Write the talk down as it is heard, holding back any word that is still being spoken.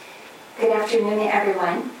Good afternoon,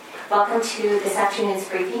 everyone. Welcome to this afternoon's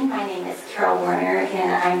briefing. My name is Carol Werner,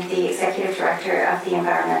 and I'm the Executive Director of the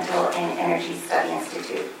Environmental and Energy Study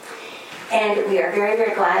Institute. And we are very,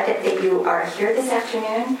 very glad that you are here this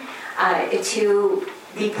afternoon to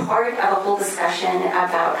be part of a whole discussion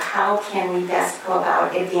about how can we best go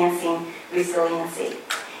about advancing resiliency.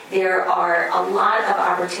 There are a lot of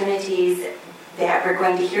opportunities that we're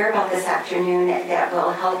going to hear about this afternoon that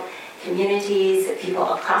will help communities,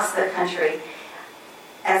 people across the country,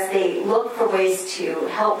 as they look for ways to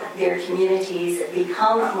help their communities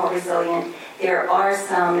become more resilient. There are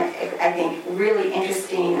some, I think, really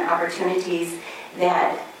interesting opportunities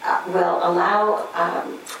that will allow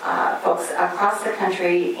folks across the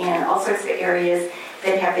country in all sorts of areas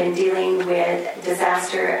that have been dealing with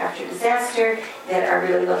disaster after disaster, that are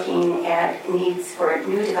really looking at needs for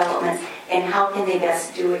new developments and how can they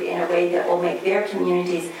best do it in a way that will make their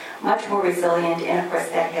communities much more resilient. And of course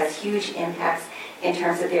that has huge impacts in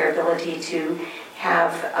terms of their ability to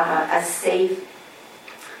have a safe,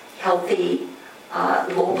 healthy,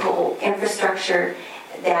 local infrastructure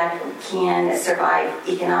that can survive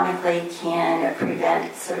economically, can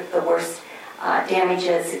prevent sort of the worst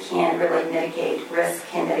damages, can really mitigate risk,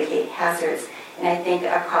 can mitigate hazards. And I think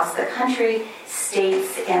across the country,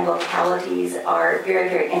 states and localities are very,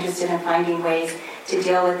 very interested in finding ways to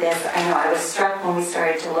deal with this. I know I was struck when we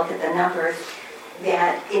started to look at the numbers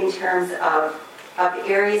that in terms of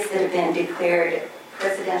areas that have been declared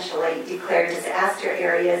presidentially declared disaster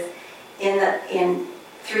areas in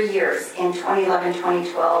 3 years, in 2011,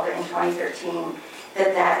 2012, and 2013,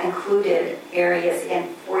 that included areas in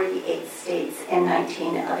 48 states and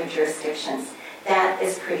 19 other jurisdictions. That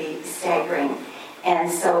is pretty staggering.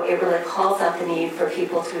 And so it really calls out the need for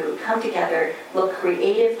people to come together, look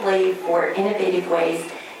creatively for innovative ways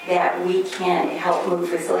that we can help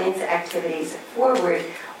move resilience activities forward.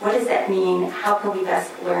 What does that mean? How can we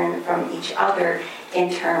best learn from each other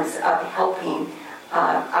in terms of helping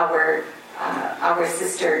our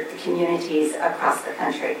sister communities across the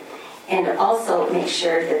country? And also make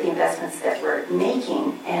sure that the investments that we're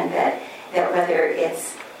making, and that whether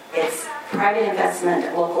it's private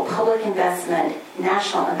investment, local public investment,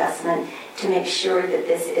 national investment, to make sure that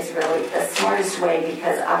this is really the smartest way,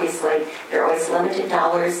 because obviously there are always limited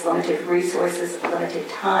dollars, limited resources, limited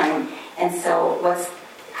time. And so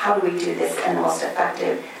how do we do this in the most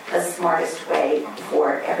effective, the smartest way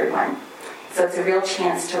for everyone? So it's a real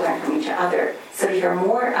chance to learn from each other. So to hear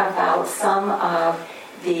more about some of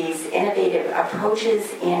these innovative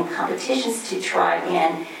approaches and competitions to try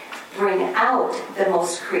and bring out the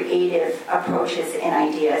most creative approaches and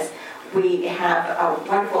ideas, we have a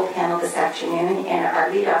wonderful panel this afternoon, and our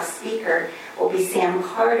leadoff speaker will be Sam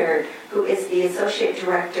Carter, who is the Associate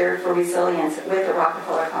Director for Resilience with the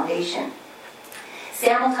Rockefeller Foundation.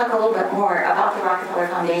 Sam will talk a little bit more about the Rockefeller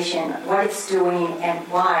Foundation, what it's doing, and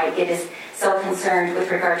why it is so concerned with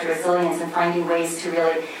regard to resilience and finding ways to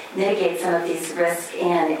really mitigate some of these risks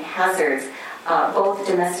and hazards, both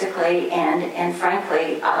domestically and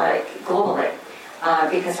frankly, globally,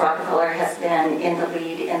 because Rockefeller has been in the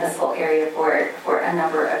lead in this whole area for a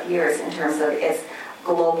number of years in terms of its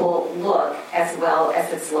global look as well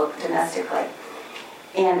as its look domestically.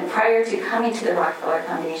 And prior to coming to the Rockefeller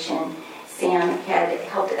Foundation, Sam had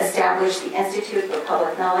helped establish the Institute for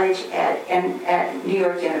Public Knowledge at New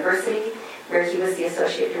York University, where he was the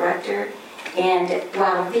associate director. And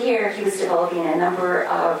while there, he was developing a number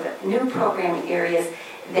of new programming areas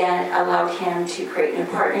that allowed him to create new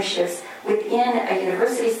partnerships within a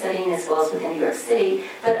university setting as well as within New York City,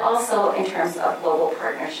 but also in terms of global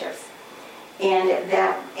partnerships. And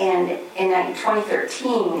in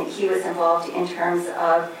 2013, he was involved in terms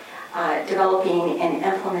of developing and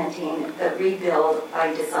implementing the Rebuild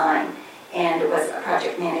by Design, and was a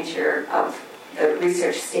project manager of the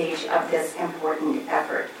research stage of this important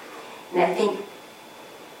effort. And I think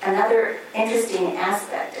another interesting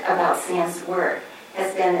aspect about Sam's work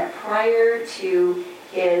has been that prior to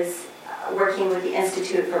his working with the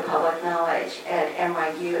Institute for Public Knowledge at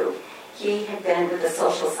NYU, he had been with the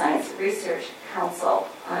Social Science Research Council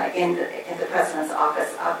in the President's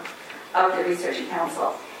Office of the Research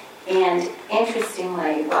Council. And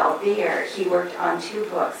interestingly, while there, he worked on 2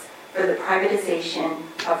 books for the Privatization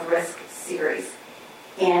of Risk series.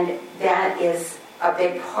 And that is a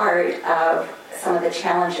big part of some of the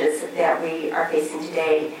challenges that we are facing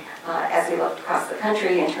today as we look across the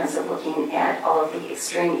country in terms of looking at all of the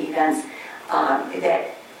extreme events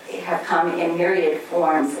that have come in myriad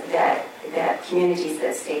forms that communities,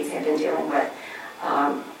 that states have been dealing with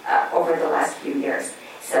over the last few years.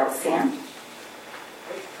 So, Sam?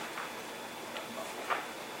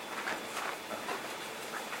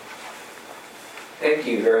 Thank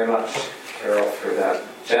you very much, Carol, for that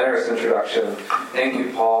generous introduction. Thank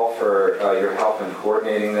you, Paul, for your help in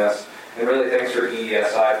coordinating this. And really thanks for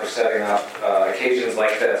EESI for setting up occasions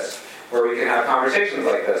like this where we can have conversations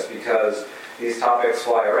like this, because these topics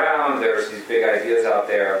fly around, there's these big ideas out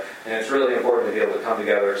there, and it's really important to be able to come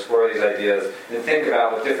together, explore these ideas, and think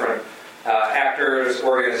about what different actors,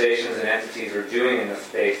 organizations, and entities are doing in this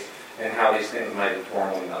space and how these things might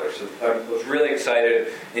inform one another. So I was really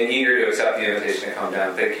excited and eager to accept the invitation to come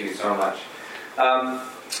down. Thank you so much. My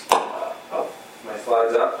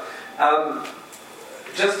slide's up.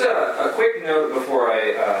 Just a quick note before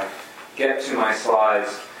I get to my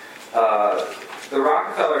slides. The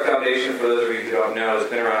Rockefeller Foundation, for those of you who don't know, has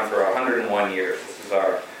been around for 101 years. This is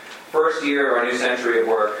our first year of our new century of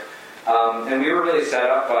work. And we were really set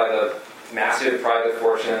up by the massive private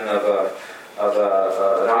fortune of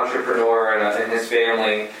an entrepreneur and his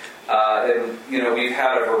family. And we've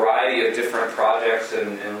had a variety of different projects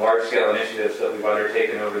and large-scale initiatives that we've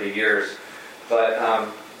undertaken over the years. But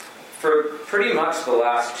for pretty much the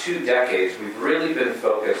last 2 decades, we've really been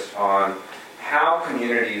focused on how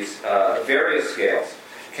communities at various scales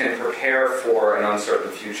can prepare for an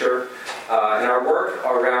uncertain future. And our work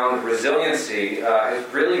around resiliency has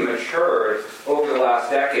really matured over the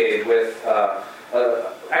last decade with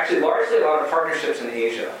actually largely a lot of partnerships in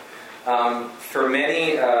Asia. For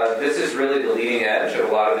many, this is really the leading edge of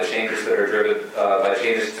a lot of the changes that are driven by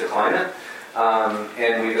changes to climate.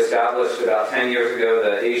 And we've established about 10 years ago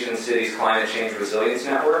the Asian Cities Climate Change Resilience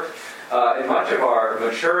Network. And much of our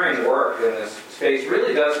maturing work in this space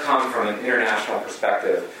really does come from an international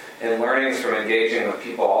perspective and learnings from engaging with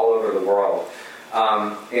people all over the world.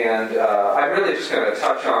 I'm really just going to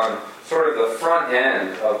touch on sort of the front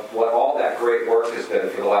end of what all that great work has been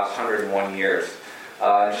for the last 101 years.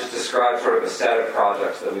 And just describe sort of a set of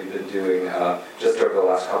projects that we've been doing just over the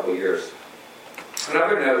last couple of years.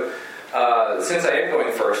 Another note, since I am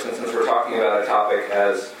going first, and since we're talking about a topic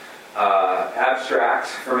as abstract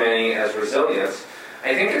for many as resilience,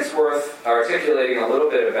 I think it's worth articulating a little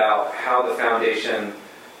bit about how the Foundation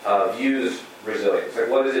views resilience. Like,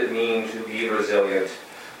 what does it mean to be resilient?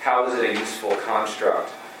 How is it a useful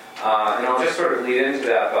construct? And I'll just sort of lead into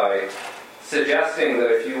that by suggesting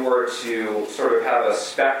that if you were to sort of have a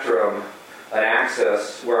spectrum, an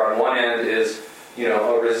axis, where on one end is,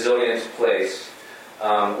 a resilient place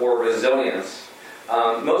or resilience,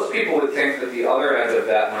 most people would think that the other end of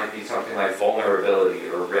that might be something like vulnerability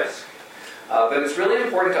or risk. But it's really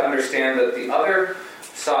important to understand that the other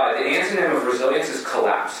side, the antonym of resilience, is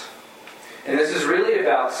collapse. And this is really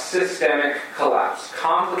about systemic collapse,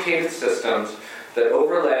 complicated systems that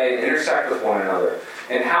overlay and intersect with one another.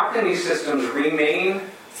 And how can these systems remain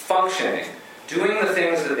functioning, doing the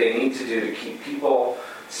things that they need to do to keep people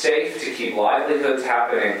safe, to keep livelihoods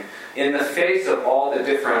happening, in the face of all the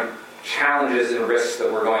different challenges and risks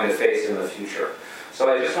that we're going to face in the future.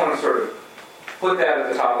 So I just want to sort of put that at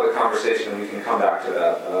the top of the conversation, and we can come back to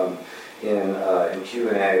that in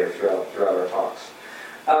Q&A or throughout our talks.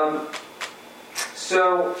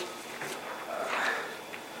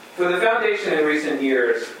 For the Foundation in recent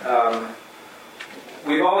years,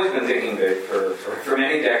 we've always been thinking big for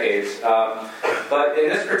many decades, but in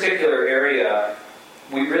this particular area,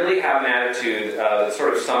 we really have an attitude that's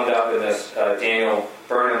sort of summed up in this Daniel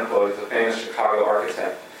Burnham quote, the famous Chicago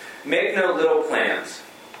architect. Make no little plans.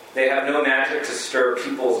 They have no magic to stir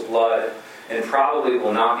people's blood and probably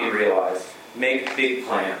will not be realized. Make big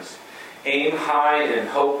plans. Aim high in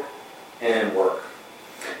hope and in work.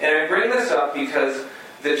 And I bring this up because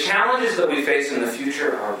the challenges that we face in the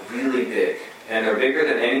future are really big, and they're bigger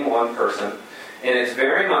than any one person. And it's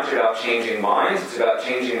very much about changing minds. It's about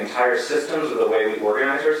changing entire systems of the way we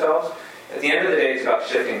organize ourselves. At the end of the day, it's about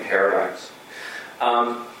shifting paradigms.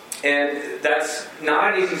 And that's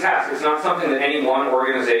not an easy task. It's not something that any one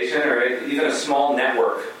organization or even a small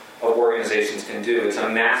network of organizations can do. It's a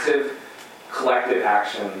massive collective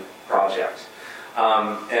action project.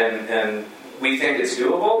 And we think it's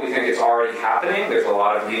doable. We think it's already happening. There's a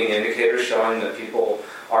lot of leading indicators showing that people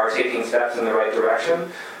are taking steps in the right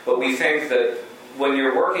direction. But we think that when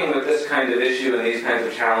you're working with this kind of issue and these kinds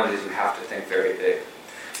of challenges, you have to think very big.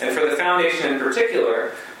 And for the Foundation in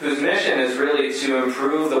particular, whose mission is really to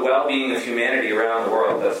improve the well-being of humanity around the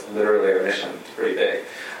world, that's literally our mission, it's pretty big.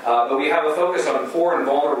 But we have a focus on poor and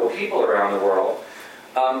vulnerable people around the world.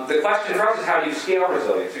 The question for us is, how do you scale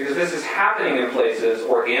resilience? Because this is happening in places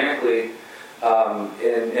organically,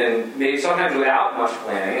 and maybe sometimes without much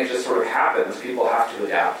planning. It just sort of happens. People have to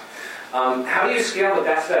adapt. How do you scale the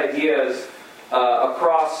best ideas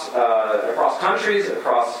across countries,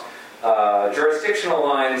 across jurisdictional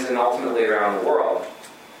lines, and ultimately around the world?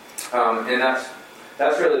 And that's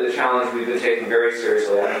that's really the challenge we've been taking very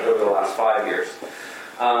seriously over the last 5 years.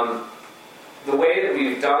 The way that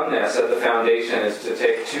we've done this at the foundation is to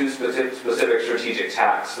take two specific strategic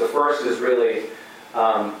tacks. The first is really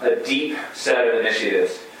a deep set of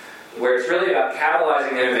initiatives where it's really about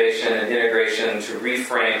catalyzing innovation and integration to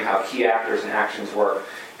reframe how key actors and actions work.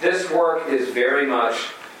 This work is very much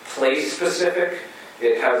place-specific.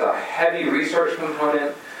 It has a heavy research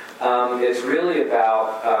component. It's really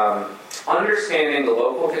about understanding the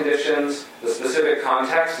local conditions, the specific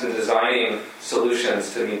context, and designing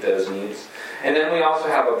solutions to meet those needs. And then we also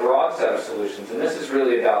have a broad set of solutions, and this is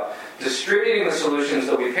really about distributing the solutions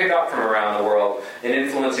that we pick up from around the world and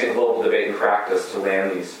influencing global debate and practice to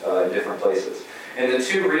land these in different places. And the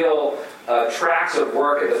two real tracks of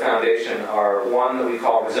work at the foundation are one that we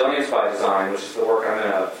call Resilience by Design, which is the work I'm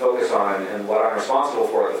going to focus on and what I'm responsible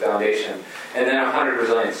for at the foundation, and then 100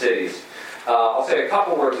 Resilient Cities. I'll say a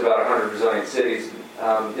couple words about 100 Resilient Cities.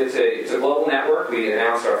 It's a global network. We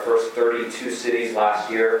announced our first 32 cities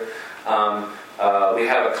last year. We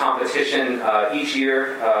have a competition each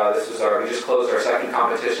year. We just closed our second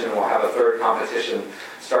competition, and we'll have a third competition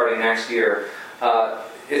starting next year.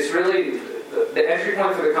 It's really the entry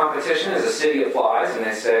point for the competition is a city applies, and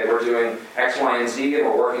they say we're doing X, Y, and Z, and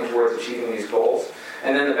we're working towards achieving these goals.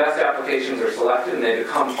 And then the best applications are selected, and they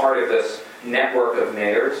become part of this network of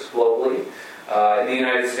mayors globally. In the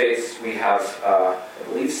United States, we have, I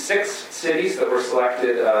believe, 6 cities that were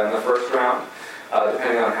selected in the first round,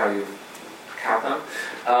 depending on how you count them.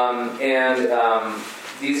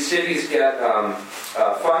 These cities get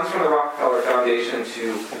funds from the Rockefeller Foundation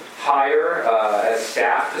to hire as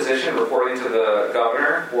staff position, reporting to the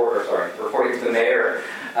governor, reporting to the mayor,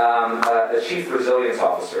 a chief resilience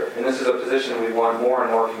officer. And this is a position we want more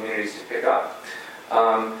and more communities to pick up.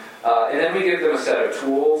 And then we give them a set of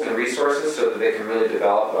tools and resources so that they can really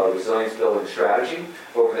develop a resilience building strategy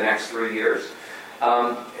over the next 3 years.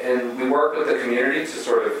 And we work with the community to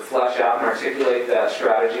sort of flesh out and articulate that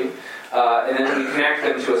strategy. And then we connect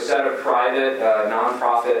them to a set of private,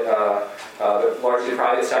 nonprofit, largely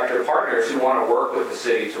private sector partners who want to work with the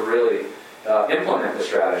city to really implement the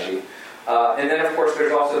strategy. And then, of course,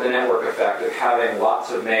 there's also the network effect of having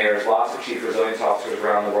lots of mayors, lots of chief resilience officers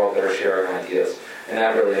around the world that are sharing ideas. And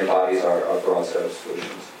that really embodies our broad set of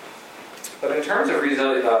solutions. But in terms of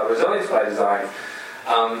resilience by design,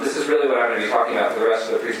 this is really what I'm going to be talking about for the rest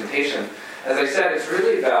of the presentation. As I said, it's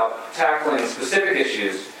really about tackling specific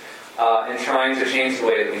issues and trying to change the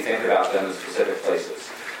way that we think about them in specific places.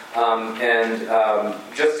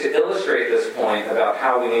 Just to illustrate this point about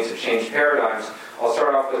how we need to change paradigms, I'll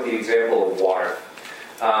start off with the example of water,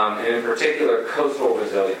 and in particular coastal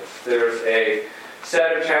resilience. There's a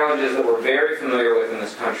set of challenges that we're very familiar with in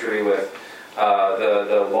this country with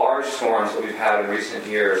the large storms that we've had in recent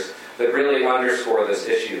years that really underscore this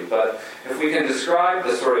issue. But if we can describe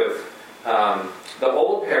the sort of the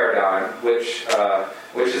old paradigm, which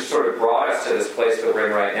has sort of brought us to this place that we're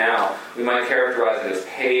in right now, we might characterize it as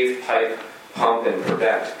pave, pipe, pump, and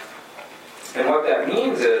prevent. And what that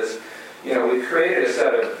means is, we've created a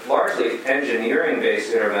set of largely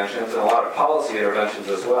engineering-based interventions and a lot of policy interventions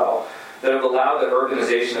as well that have allowed the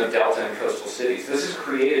urbanization of delta and coastal cities. This has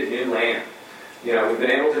created new land. We've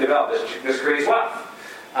been able to develop this. This creates wealth.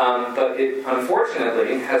 But it,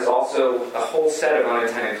 unfortunately, has also a whole set of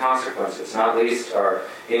unintended consequences, not least our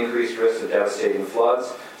increased risks of devastating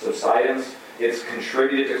floods, subsidence. It's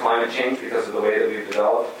contributed to climate change because of the way that we've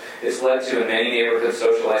developed. It's led to, in many neighborhoods,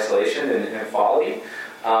 social isolation and inequality.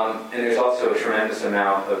 And there's also a tremendous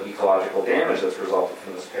amount of ecological damage that's resulted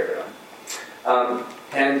from this paradigm.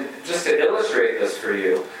 And just to illustrate this for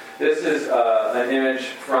you, this is an image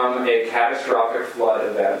from a catastrophic flood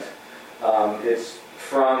event. It's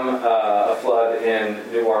from a flood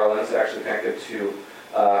in New Orleans, actually connected to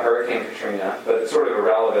Hurricane Katrina, but it's sort of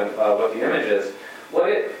irrelevant what the image is.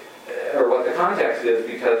 What the context is,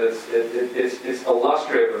 because it's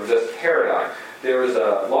illustrative of this paradigm. There is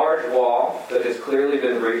a large wall that has clearly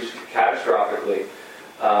been breached catastrophically,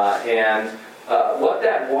 and what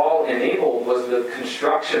that wall enabled was the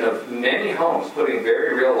construction of many homes, putting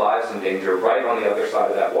very real lives in danger right on the other side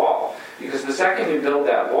of that wall. Because the second you build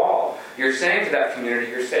that wall, you're saying to that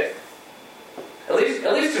community, you're safe. At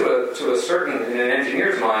least to a certain, in an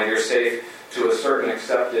engineer's mind, you're safe to a certain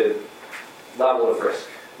accepted level of risk.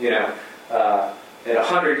 In a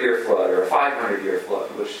 100-year flood or a 500-year flood,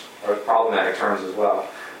 which are problematic terms as well.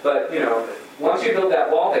 But, once you build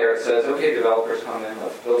that wall there, it says, okay, developers come in,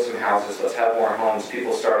 let's build some houses, let's have more homes,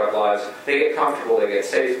 people start up lives, they get comfortable, they get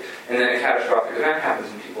safe, and then a catastrophic event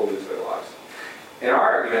happens and people lose their lives. And our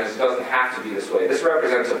argument is it doesn't have to be this way. This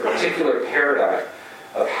represents a particular paradigm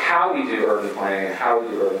of how how we do urban planning and how we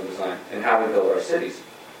do urban design and how we build our cities.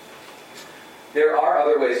 There are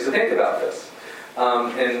other ways to think about this.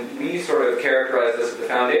 And we sort of characterize this at the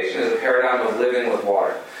foundation as a paradigm of living with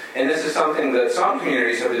water. And this is something that some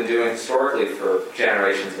communities have been doing historically for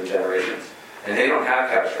generations and generations. And they don't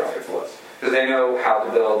have catastrophic floods. Because they know how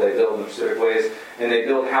to build, they build in specific ways, and they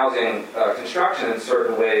build housing construction in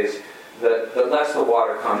certain ways that lets the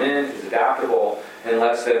water come in, is adaptable, and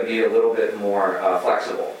lets them be a little bit more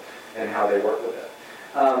flexible in how they work with it.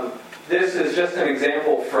 This is just an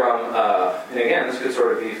example from, and again, this could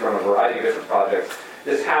sort of be from a variety of different projects.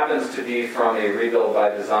 This happens to be from a Rebuild by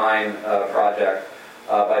Design project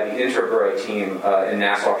by the Interborough team in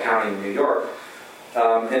Nassau County, New York.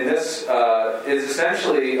 And this is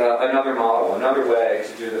essentially another model, another way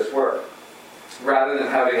to do this work. Rather than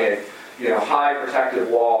having a high protective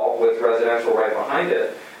wall with residential right behind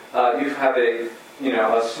it, you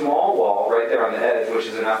have a small wall right there on the edge, which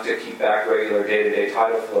is enough to keep back regular day-to-day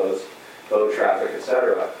tidal flows, boat traffic,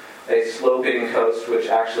 etc. A sloping coast, which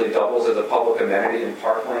actually doubles as a public amenity in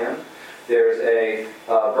parkland. There's a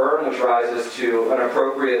berm which rises to an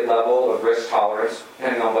appropriate level of risk tolerance,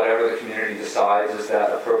 depending on whatever the community decides is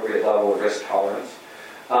that appropriate level of risk tolerance.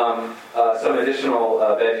 Some additional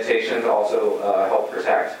vegetation to also help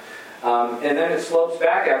protect. And then it slopes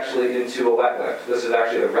back actually into a wetland. This is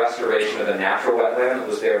actually the restoration of a natural wetland that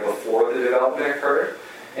was there before the development occurred.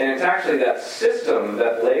 And it's actually that system,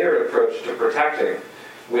 that layered approach to protecting,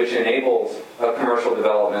 which enables a commercial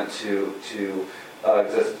development to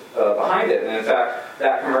exist behind it. And in fact,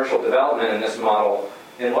 that commercial development in this model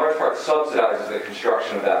in large part subsidizes the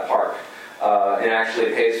construction of that park and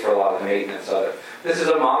actually pays for a lot of the maintenance of it. This is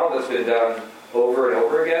a model that's been done over and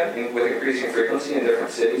over again with increasing frequency in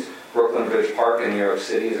different cities. Brooklyn Bridge Park in New York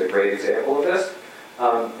City is a great example of this.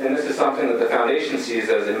 And this is something that the foundation sees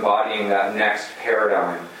as embodying that next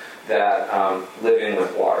paradigm, that living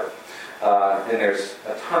with water. And there's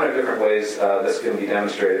a ton of different ways this can be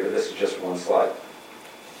demonstrated, but this is just one slide.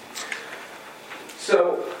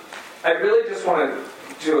 So I really just want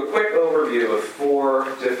to do a quick overview of 4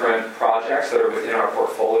 different projects that are within our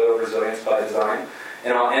portfolio of Resilience by Design.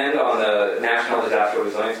 And I'll end on the National Disaster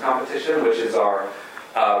Resilience Competition, which is our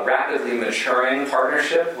rapidly maturing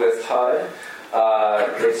partnership with HUD.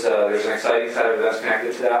 There's an exciting set of events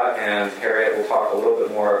connected to that, and Harriet will talk a little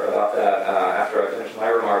bit more about that after I finish my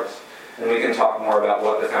remarks. And we can talk more about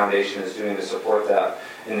what the foundation is doing to support that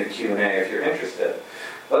in the Q&A if you're interested.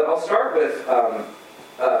 But I'll start with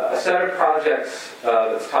a set of projects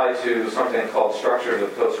that's tied to something called Structures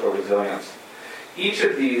of Coastal Resilience. Each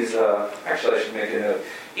of these, actually I should make a note,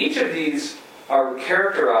 each of these are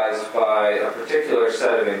characterized by a particular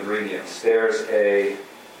set of ingredients. There's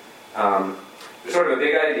sort of a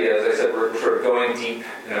big idea. As I said, we're sort of going deep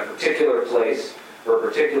in a particular place or a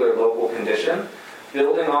particular local condition,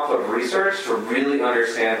 building off of research to really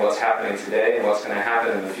understand what's happening today and what's going to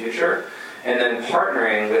happen in the future, and then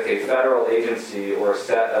partnering with a federal agency or a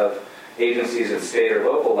set of agencies at state or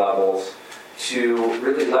local levels to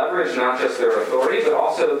really leverage not just their authority, but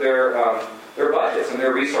also their budgets and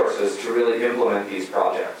their resources to really implement these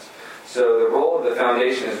projects. So the role of the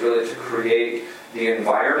foundation is really to create the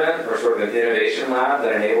environment or sort of an innovation lab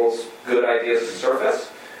that enables good ideas to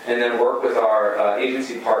surface, and then work with our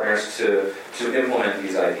agency partners to implement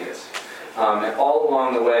these ideas. And all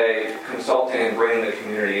along the way, consulting and bringing the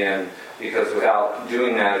community in, because without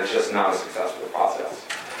doing that, it's just not a successful process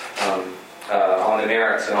on the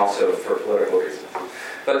merits and also for political reasons.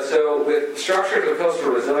 But so with Structures of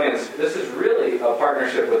Coastal Resilience, this is really a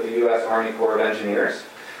partnership with the U.S. Army Corps of Engineers.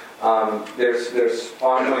 There's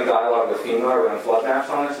ongoing dialogue with FEMA around flood maps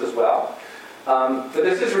on this as well. But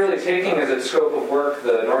this is really taking as its scope of work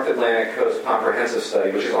the North Atlantic Coast Comprehensive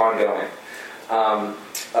Study, which is ongoing.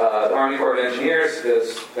 The Army Corps of Engineers,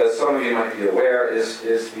 as some of you might be aware, is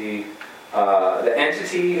the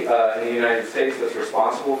entity in the United States that's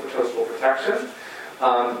responsible for coastal protection.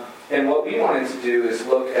 And what we wanted to do is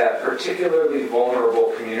look at particularly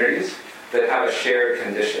vulnerable communities that have a shared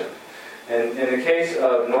condition. And in the case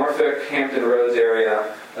of Norfolk, Hampton Roads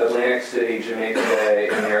area, Atlantic City, Jamaica Bay,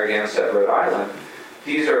 and Narragansett, Rhode Island,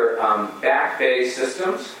 these are back bay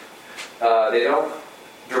systems. They don't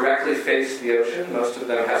directly face the ocean. Most of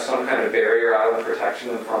them have some kind of barrier island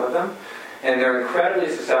protection in front of them. And they're incredibly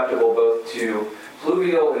susceptible both to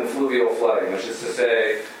pluvial and fluvial flooding, which is to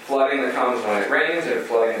say flooding that comes when it rains and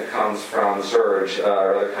flooding that comes from surge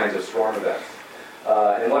or other kinds of storm events.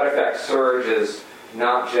 And what affects surge is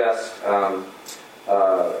not just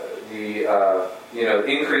the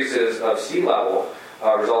increases of sea level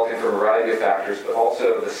resulting from a variety of factors, but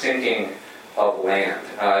also the sinking of land.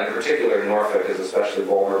 In particular, Norfolk is especially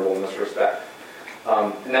vulnerable in this respect.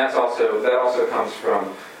 And that also comes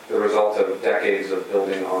from the result of decades of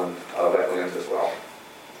building on wetlands as well.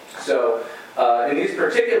 So in these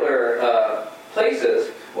particular places,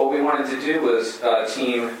 what we wanted to do was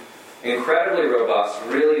team incredibly robust,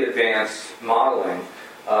 really advanced modeling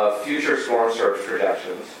of future storm surge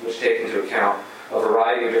projections, which take into account a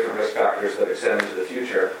variety of different risk factors that extend into the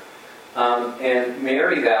future, and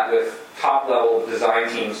marry that with top-level design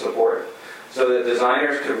team support so that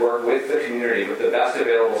designers could work with the community with the best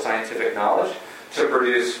available scientific knowledge to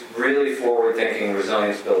produce really forward-thinking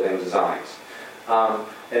resilience-building designs.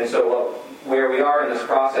 And so where we are in this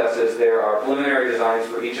process is there are preliminary designs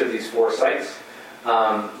for each of these 4 sites.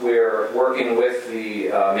 We're working with the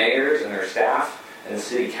mayors and their staff and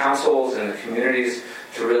city councils and the communities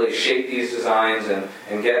to really shape these designs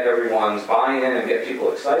and get everyone's buy-in and get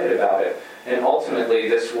people excited about it. And ultimately,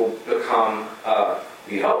 this will become,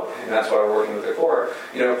 we hope, and that's why we're working with the Corps,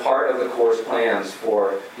 part of the Corps' plans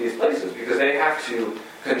for these places, because they have to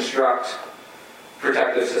construct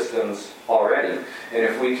protective systems already. And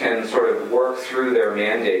if we can sort of work through their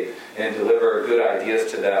mandate and deliver good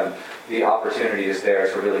ideas to them, the opportunity is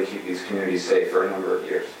there to really keep these communities safe for a number of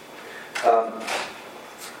years.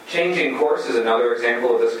 Changing Course is another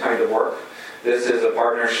example of this kind of work. This is a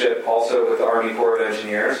partnership also with the Army Corps of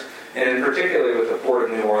Engineers, and in particular with the Port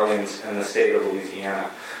of New Orleans and the state of Louisiana.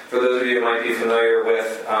 For those of you who might be familiar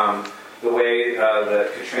with the way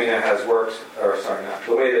that Katrina has worked,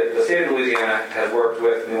 the way that the state of Louisiana has worked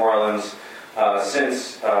with New Orleans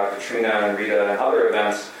since Katrina and Rita and other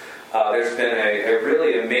events, there's been a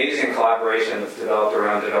really amazing collaboration that's developed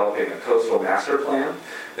around developing a coastal master plan.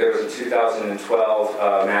 There was a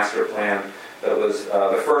 2012 master plan that was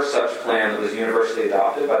the first such plan that was universally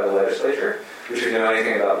adopted by the legislature, which, if you know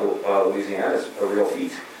anything about Louisiana, is a real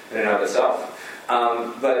feat in and of itself.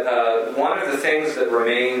 But one of the things that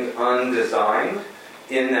remained undesigned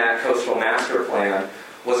in that coastal master plan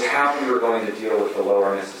was how we were going to deal with the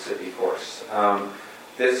lower Mississippi course.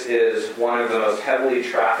 This is one of the most heavily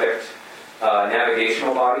trafficked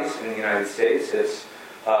navigational bodies in the United States. It's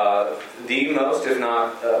the most, if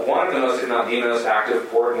not one of the most, if not the most active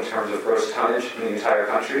port in terms of gross tonnage in the entire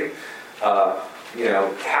country.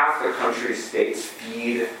 Half the country's states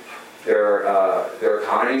feed their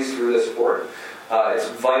economies through this port. It's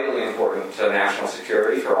vitally important to national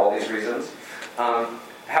security for all these reasons.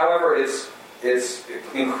 However, it's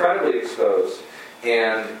incredibly exposed,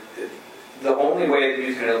 and the only way that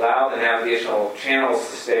you can allow the navigational channels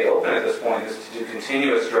to stay open at this point is to do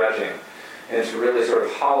continuous dredging and to really sort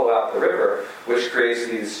of hollow out the river, which creates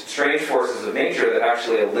these strange forces of nature that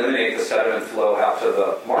actually eliminate the sediment flow out to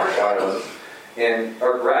the marsh islands and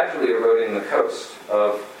are gradually eroding the coast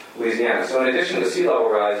of Louisiana. So in addition to sea level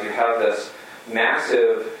rise, you have this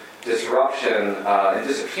massive disruption and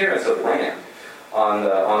disappearance of land on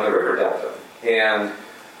the river delta. And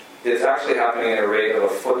it's actually happening at a rate of a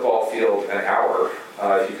football field an hour,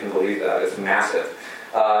 if you can believe that. It's massive.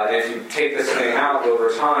 And if you take this thing out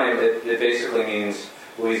over time, it basically means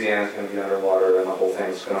Louisiana's going to be underwater and the whole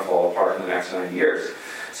thing's going to fall apart in the next 90 years.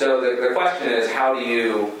 So the question is, how do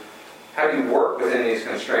you work within these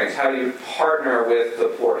constraints? How do you partner with the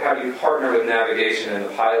port? How do you partner with navigation and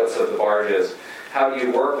the pilots of the barges? How do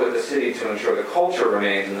you work with the city to ensure the culture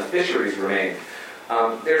remains and the fisheries remain?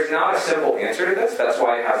 There's not a simple answer to this. That's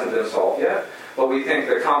why it hasn't been solved yet. But we think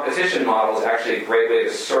the competition model is actually a great way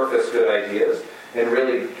to surface good ideas and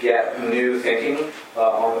really get new thinking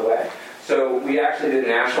on the way. So we actually did a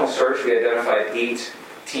national search. We identified 8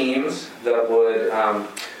 teams that would, and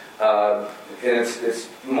it's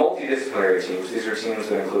multidisciplinary teams. These are teams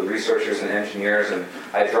that include researchers and engineers and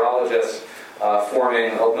hydrologists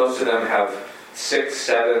forming, most of them have 6,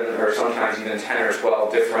 7, or sometimes even 10 or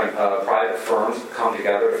 12 different private firms that come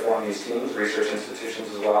together to form these teams, research institutions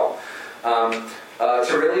as well,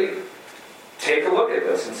 to really take a look at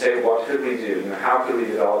this and say, what could we do? How could we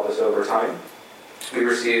develop this over time? We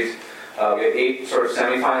received, we had 8 sort of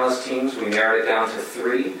semifinalist teams. We narrowed it down to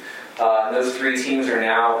 3. And those 3 teams are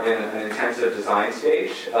now in an intensive design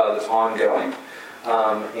stage that's ongoing.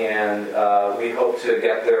 And we hope to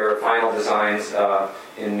get their final designs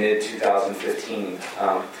in mid-2015.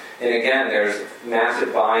 And again, there's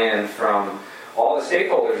massive buy-in from all the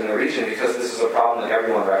stakeholders in the region because this is a problem that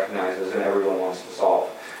everyone recognizes and everyone wants to solve.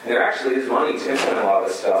 And there actually is money to implement a lot of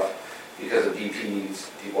this stuff because of BP's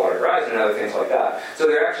Deepwater Horizon and other things like that. So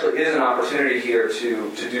there actually is an opportunity here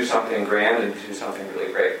to do something grand and to do something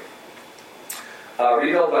really great.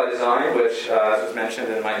 Rebuild by Design, which, as was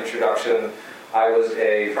mentioned in my introduction, I was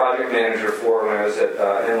a project manager for when I was at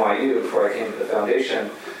NYU before I came to the foundation.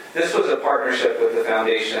 this was a partnership with the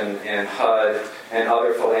foundation and HUD and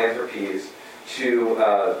other philanthropies to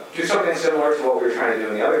do something similar to what we were trying to do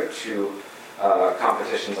in the other two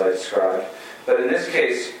competitions I described. But in this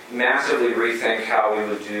case, massively rethink how we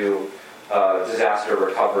would do disaster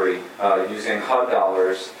recovery using HUD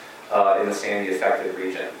dollars in the Sandy-affected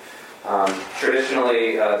region.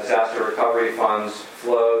 Traditionally, disaster recovery funds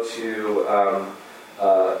flow to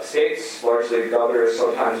states, largely governors,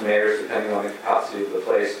 sometimes mayors, depending on the capacity of the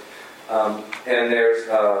place. And there's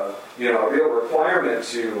a real requirement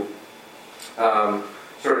to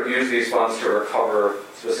sort of use these funds to recover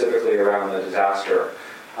specifically around the disaster.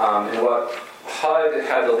 And what HUD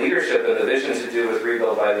had the leadership and the vision to do with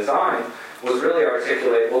Rebuild by Design was really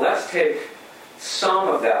articulate, well, let's take some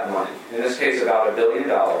of that money, in this case about $1 billion,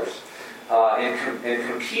 and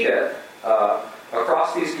compete it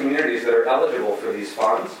across these communities that are eligible for these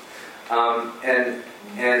funds, and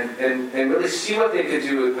really see what they could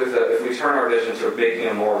do with if we turn our vision to making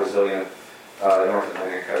a more resilient North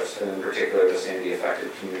Atlantic coast, and in particular the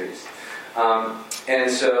Sandy-affected communities. And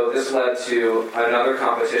so this led to another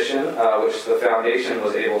competition, which the foundation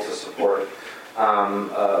was able to support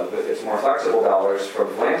with its more flexible dollars from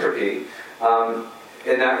philanthropy.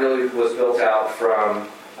 And that really was built out from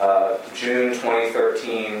June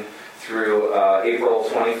 2013 through April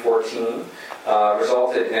 2014,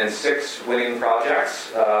 resulted in 6 winning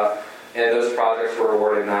projects, and those projects were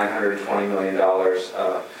awarded $920 million,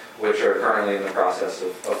 which are currently in the process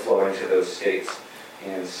of flowing to those states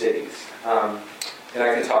and cities. And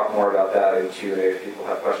I can talk more about that in Q&A if people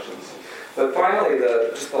have questions. But finally,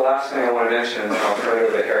 just the last thing I want to mention, and I'll turn it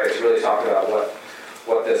over to Harriet to really talk about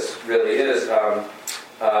what this really is.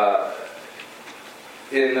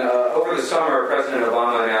 Over the summer, President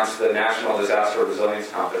Obama announced the National Disaster Resilience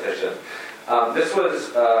Competition. This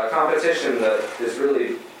was a competition that is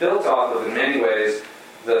really built off of, in many ways,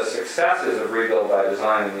 the successes of Rebuild by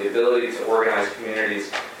Design and the ability to organize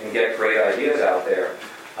communities and get great ideas out there,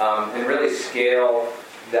 and really scale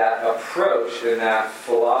that approach and that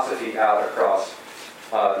philosophy out across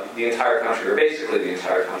the entire country, or basically the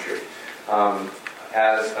entire country.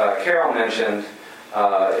 As Carol mentioned,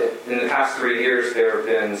 in the past 3 years, there have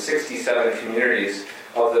been 67 communities.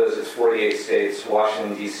 Of those, it's 48 states,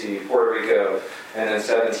 Washington, D.C., Puerto Rico, and then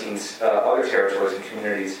 17 other territories and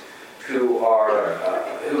communities who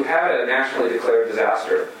had a nationally declared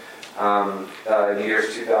disaster in the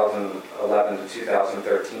years 2011 to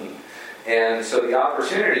 2013. And so the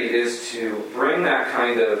opportunity is to bring that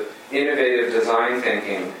kind of innovative design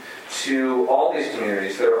thinking to all these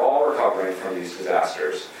communities that are all recovering from these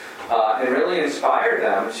disasters, and really inspire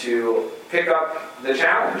them to pick up the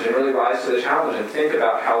challenge and really rise to the challenge and think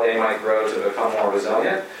about how they might grow to become more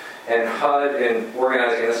resilient. And HUD, in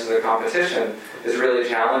organizing this as a competition, is really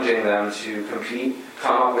challenging them to compete,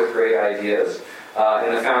 come up with great ideas.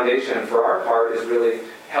 And the foundation, for our part, is really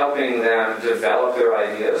helping them develop their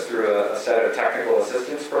ideas through a set of technical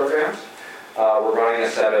assistance programs. We're running a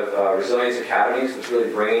set of resilience academies, that's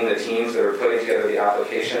really bringing the teams that are putting together the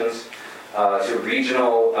applications to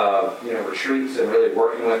regional retreats and really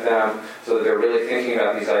working with them so that they're really thinking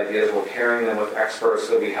about these ideas. We're pairing them with experts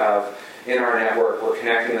that we have in our network. We're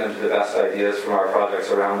connecting them to the best ideas from our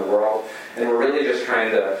projects around the world. And we're really just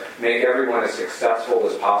trying to make everyone as successful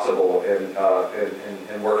as possible in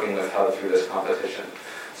working with HUD through this competition.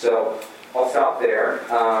 So I'll stop there,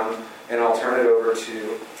 and I'll turn it over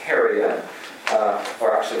to Harriet,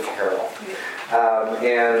 or actually Carol.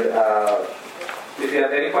 If you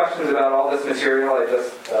have any questions about all this material I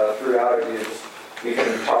just threw out at you, we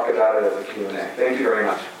can talk about it as a Q&A. Thank you very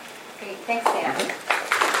much. Great. Thanks, Sam.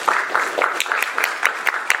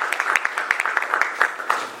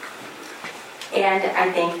 And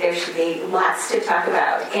I think there should be lots to talk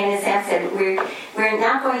about. And as Sam said, we're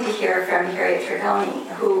now going to hear from Harriet Tregoney,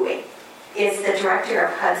 who is the director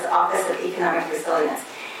of HUD's Office of Economic Resilience.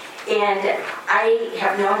 And I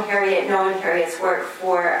have known Harriet's work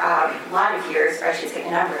for a lot of years, or I should say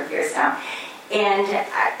a number of years now. And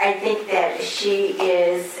I think that she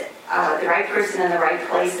is the right person in the right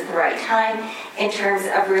place at the right time in terms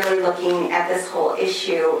of really looking at this whole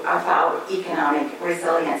issue about economic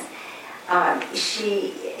resilience. As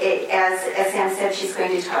Sam said, she's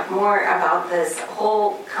going to talk more about this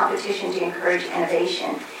whole competition to encourage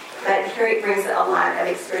innovation. But Harriet brings a lot of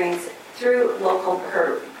experience through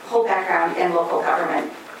her whole background in local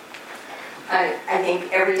government. I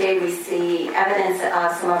think every day we see evidence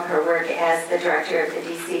of some of her work as the director of the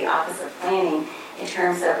DC Office of Planning in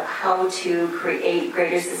terms of how to create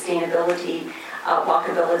greater sustainability,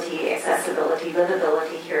 walkability, accessibility,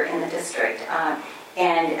 livability here in the district.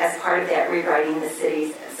 and as part of that, rewriting the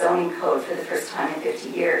city's zoning code for the first time in 50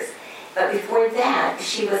 years. But before that,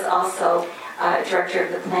 she was also director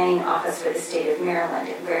of the planning office for the state of Maryland,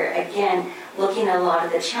 where, again, looking at a lot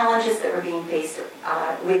of the challenges that were being faced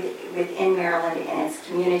within Maryland and its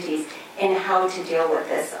communities, and how to deal with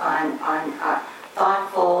this on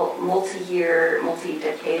thoughtful, multi-year,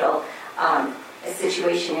 multi-decadal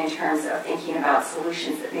situation in terms of thinking about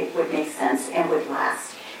solutions that would make sense and would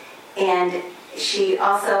last. And she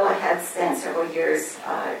also had spent several years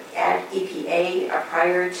at EPA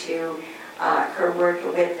prior to her work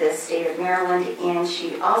with the state of Maryland, and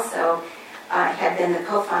she also had been the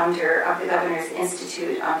co-founder of the Governor's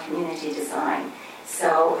Institute on Community Design.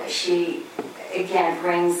 So she, again,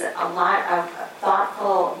 brings a lot of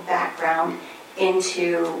thoughtful background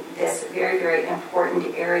into this very, very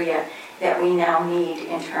important area that we now need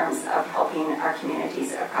in terms of helping our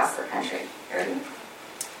communities across the country. Erin?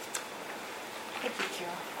 Thank you,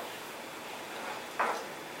 Carol.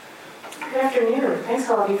 Good afternoon. Thanks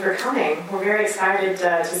all of you for coming. We're very excited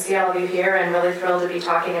to see all of you here and really thrilled to be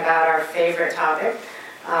talking about our favorite topic,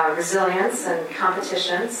 resilience and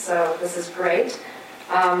competition. So this is great.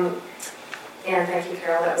 And thank you,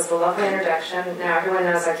 Carol. That was a lovely introduction. Now everyone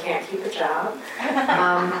knows I can't keep a job.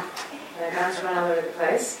 I got to run all over the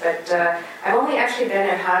place. But I've only actually been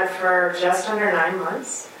at HUD for just under 9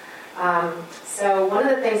 months. So one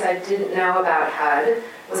of the things I didn't know about HUD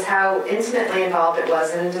was how intimately involved it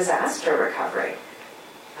was in disaster recovery.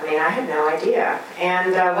 I mean, I had no idea.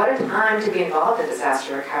 And what a time to be involved in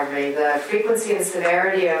disaster recovery. The frequency and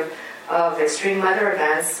severity of extreme weather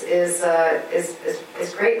events is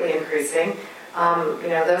greatly increasing.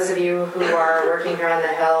 Those of you who are working here on the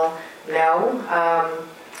Hill know,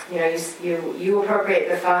 you appropriate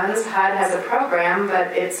the funds. HUD has a program, but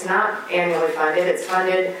it's not annually funded. It's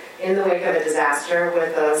funded in the wake of a disaster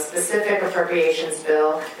with a specific appropriations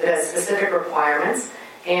bill that has specific requirements.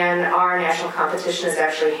 And our national competition is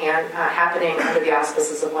actually happening under the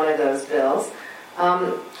auspices of one of those bills.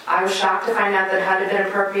 I was shocked to find out that HUD had been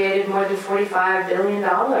appropriated more than $45 billion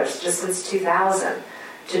just since 2000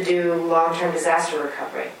 to do long-term disaster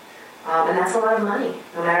recovery. And that's a lot of money,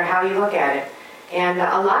 no matter how you look at it. And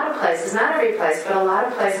a lot of places, not every place, but a lot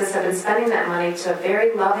of places have been spending that money to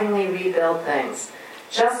very lovingly rebuild things,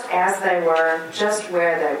 just as they were, just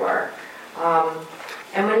where they were.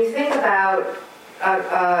 And when you think about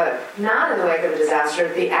not in the wake of a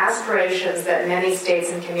disaster, the aspirations that many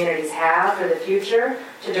states and communities have for the future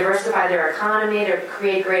to diversify their economy, to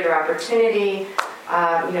create greater opportunity,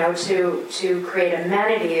 to create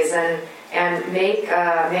amenities and make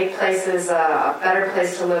places a better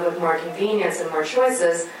place to live with more convenience and more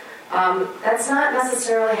choices, that's not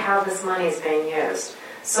necessarily how this money is being used.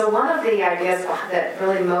 So one of the ideas that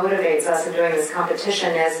really motivates us in doing this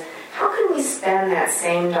competition is, how can we spend that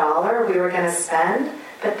same dollar we were going to spend,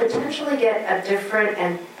 but potentially get a different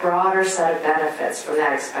and broader set of benefits from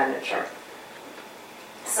that expenditure?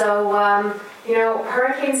 So,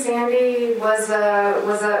 Hurricane Sandy was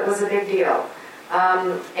a big deal,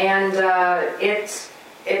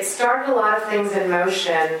 it started a lot of things in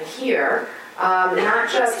motion here, not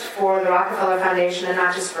just for the Rockefeller Foundation and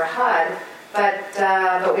not just for HUD. But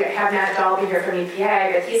we have Matt Dalby here from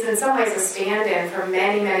EPA, but he's in some ways a stand-in for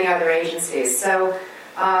many, many other agencies. So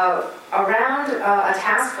around a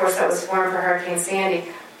task force that was formed for Hurricane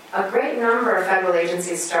Sandy, a great number of federal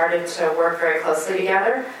agencies started to work very closely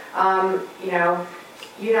together.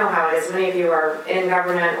 You know how it is. Many of you are in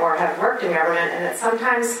government or have worked in government, and that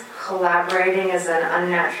sometimes collaborating is an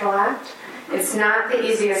unnatural act. It's not the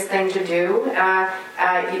easiest thing to do.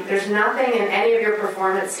 There's nothing in any of your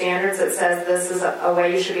performance standards that says this is a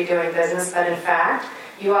way you should be doing business, but in fact,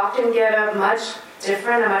 you often get a much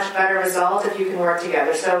different, a much better result if you can work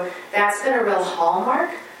together. So that's been a real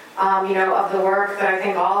hallmark, of the work that I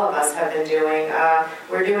think all of us have been doing.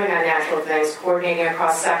 We're doing unnatural things, coordinating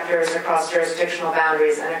across sectors, across jurisdictional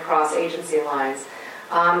boundaries, and across agency lines.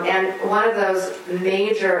 And one of those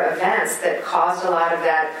major events that caused a lot of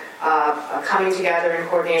that coming together in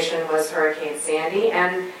coordination was Hurricane Sandy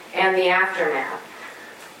and the aftermath.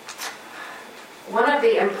 One of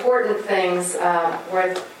the important things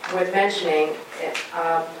worth mentioning,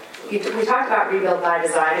 we talked about Rebuild by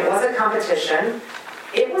Design. It was a competition.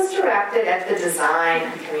 It was directed at the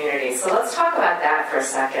design community. So let's talk about that for a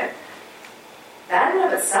second. That in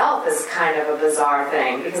of itself is kind of a bizarre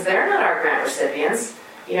thing because they're not our grant recipients.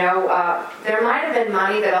 There might have been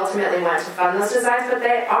money that ultimately went to fund those designs, but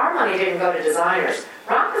our money didn't go to designers.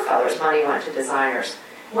 Rockefeller's money went to designers.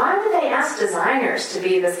 Why would they ask designers to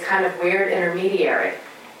be this kind of weird intermediary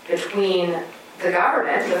between the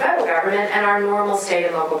government, the federal government, and our normal state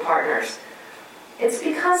and local partners? It's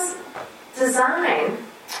because design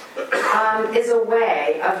is a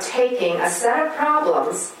way of taking a set of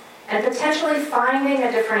problems and potentially finding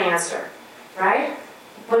a different answer, right?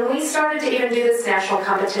 When we started to even do this national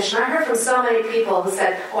competition, I heard from so many people who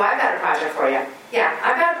said, oh, I've got a project for you. Yeah,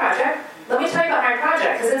 I've got a project. Let me tell you about my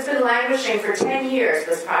project, because it's been languishing for 10 years,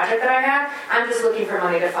 this project that I have. I'm just looking for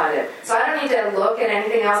money to fund it. So I don't need to look at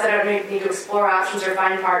anything else. I don't need to explore options or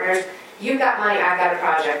find partners. You've got money, I've got a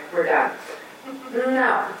project. We're done.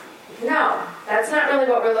 No, that's not really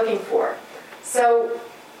what we're looking for. So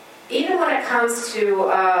even when it comes to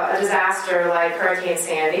a disaster like Hurricane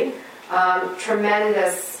Sandy,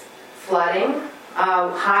 tremendous flooding,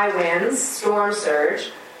 high winds, storm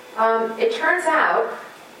surge, it turns out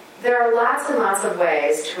there are lots and lots of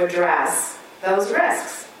ways to address those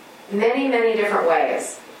risks. Many, many different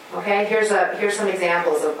ways. Okay, here's some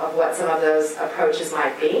examples of what some of those approaches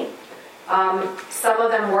might be. Some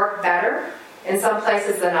of them work better in some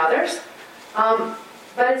places than others.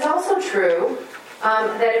 But it's also true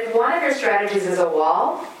that if one of your strategies is a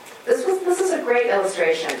wall, this is a great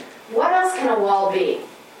illustration. What else can a wall be?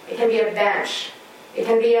 It can be a bench. It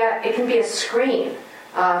can be a screen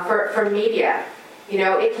for media. You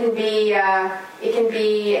know, it can be a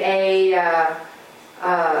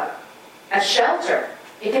shelter.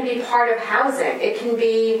 It can be part of housing. It can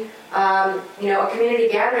be a community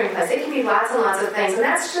gathering place. It can be lots and lots of things, and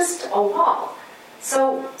that's just a wall.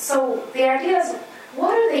 So the idea is,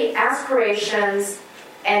 what are the aspirations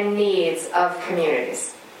and needs of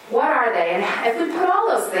communities? What are they? And if we put all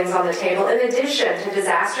those things on the table, in addition to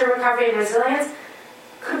disaster recovery and resilience,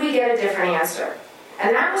 could we get a different answer?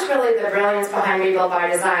 And that was really the brilliance behind Rebuild by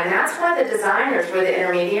Design. That's why the designers were the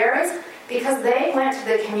intermediaries, because they went to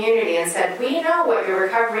the community and said, we know what your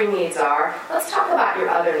recovery needs are. Let's talk about your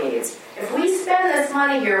other needs. If we spend this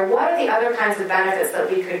money here, what are the other kinds of benefits that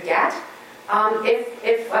we could get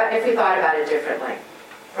if we thought about it differently?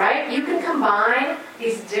 Right? You can combine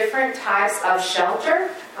these different types of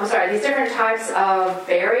these different types of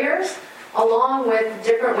barriers, along with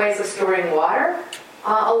different ways of storing water,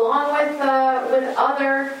 along with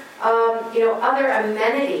other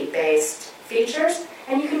amenity-based features,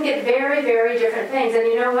 and you can get very, very different things. And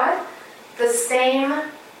you know what? The same,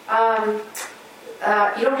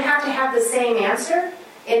 you don't have to have the same answer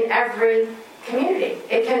in every community.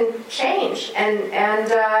 It can change and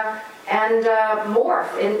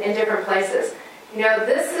morph in different places. You know,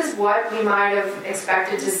 this is what we might have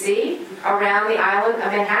expected to see around the island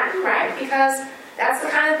of Manhattan, right? Because that's the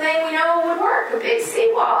kind of thing we know would work, a big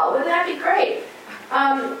seawall. Wouldn't that be great?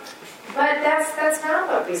 But that's not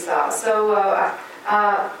what we saw. So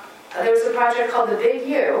there was a project called the Big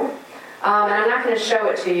U, and I'm not going to show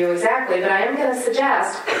it to you exactly, but I am going to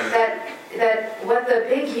suggest that what the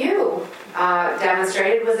Big U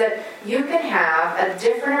demonstrated was that you can have a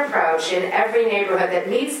different approach in every neighborhood that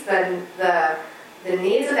meets the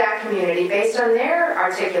needs of that community based on their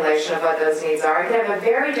articulation of what those needs are. It can have a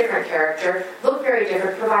very different character, look very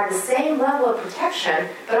different, provide the same level of protection,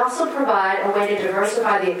 but also provide a way to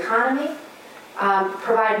diversify the economy,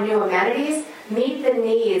 provide new amenities, meet the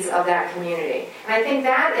needs of that community. And I think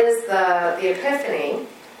that is the epiphany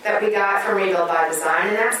that we got from Rebuild by Design,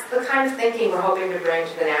 and that's the kind of thinking we're hoping to bring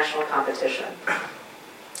to the national competition.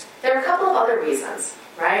 There are a couple of other reasons,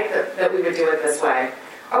 right, that we would do it this way.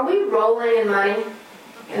 Are we rolling in money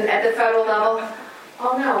at the federal level?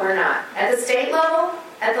 Oh no, we're not. At the state level,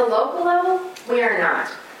 at the local level, we are not.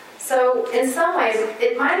 So in some ways,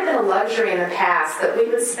 it might have been a luxury in the past that we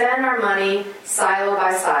would spend our money silo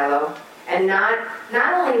by silo and not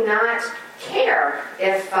only not care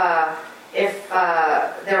if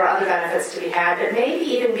there are other benefits to be had, but maybe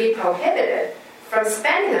even be prohibited from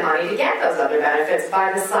spending the money to get those other benefits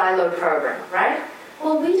by the siloed program, right?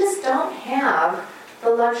 Well, we just don't have the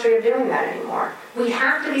luxury of doing that anymore. We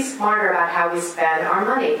have to be smarter about how we spend our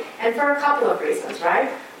money, and for a couple of reasons, right?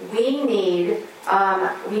 We need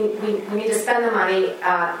to spend the money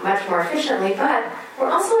much more efficiently, but we're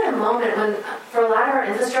also in a moment when, for a lot of our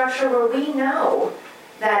infrastructure, where we know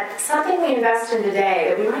that something we invest in today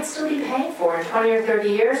that we might still be paying for in 20 or 30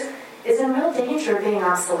 years is in real danger of being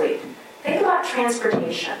obsolete. Think about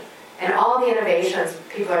transportation and all the innovations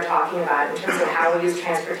people are talking about in terms of how we use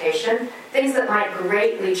transportation, things that might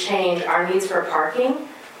greatly change our needs for parking,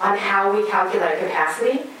 on how we calculate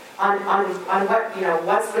capacity, on what,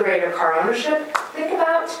 what's the rate of car ownership. Think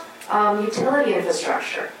about utility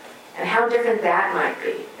infrastructure and how different that might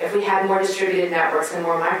be if we had more distributed networks and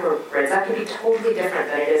more microgrids. That could be totally different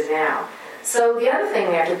than it is now. So the other thing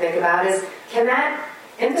we have to think about is, can that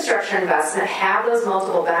infrastructure investment have those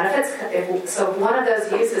multiple benefits? So if one of those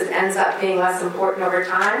uses ends up being less important over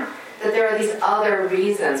time, that there are these other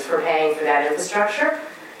reasons for paying for that infrastructure.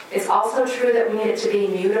 It's also true that we need it to be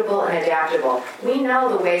mutable and adaptable. We know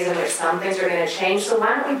the ways in which some things are going to change, so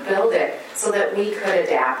why don't we build it so that we could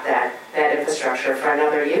adapt that infrastructure for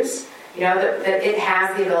another use? That it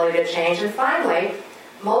has the ability to change. And finally,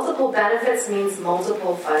 multiple benefits means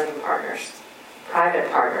multiple funding partners,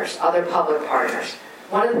 private partners, other public partners.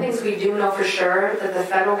 One of the things we do know for sure that the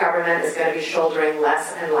federal government is going to be shouldering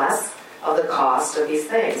less and less of the cost of these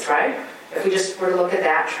things, right? If we just were to look at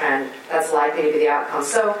that trend, that's likely to be the outcome.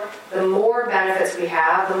 So the more benefits we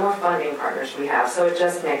have, the more funding partners we have. So it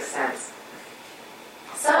just makes sense.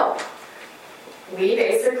 So we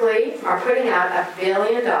basically are putting out $1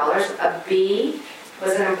 billion. A B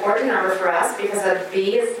was an important number for us because a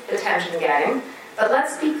B is attention getting. But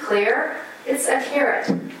let's be clear, it's a carrot.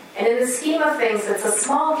 And in the scheme of things, it's a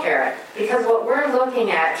small carrot because what we're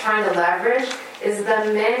looking at trying to leverage is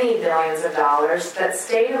the many billions of dollars that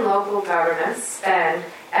state and local governments spend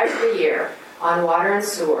every year on water and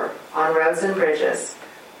sewer, on roads and bridges,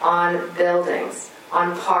 on buildings,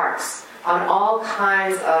 on parks, on all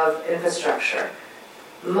kinds of infrastructure.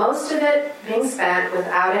 Most of it being spent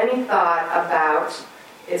without any thought about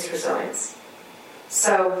its resilience.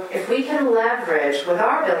 So if we can leverage with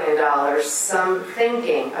our $1 billion some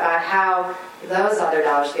thinking about how those other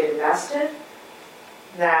dollars get invested,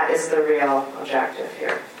 that is the real objective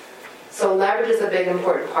here. So leverage is a big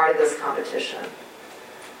important part of this competition.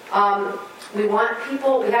 We want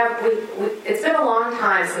people, it's been a long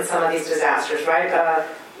time since some of these disasters, right?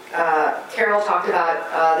 Carol talked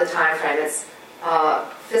about the time frame. It's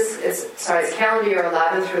calendar year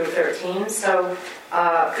 11 through 13. So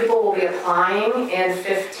people will be applying in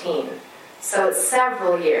 15. So it's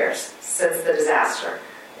several years since the disaster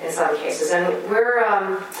in some cases. And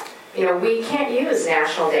we can't use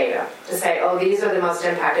national data to say, oh, these are the most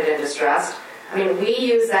impacted and distressed. I mean, we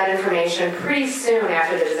use that information pretty soon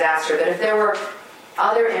after the disaster. But if there were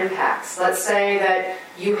other impacts, let's say that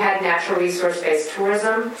you had natural resource-based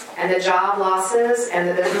tourism and the job losses and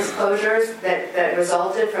the business closures that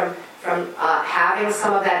resulted from having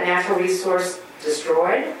some of that natural resource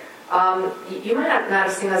destroyed, you might not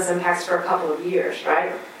have seen those impacts for a couple of years,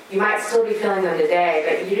 right? You might still be feeling them today,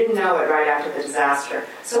 but you didn't know it right after the disaster.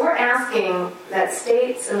 So we're asking that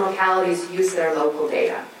states and localities use their local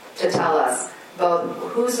data to tell us both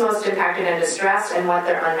who's most impacted and distressed and what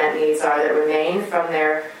their unmet needs are that remain from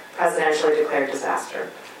their presidentially declared disaster.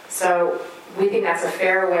 So we think that's a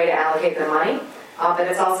fair way to allocate the money, but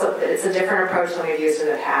it's a different approach than we've used in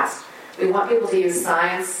the past. We want people to use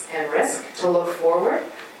science and risk to look forward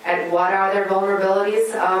at what are their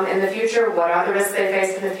vulnerabilities in the future, what are the risks they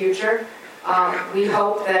face in the future. We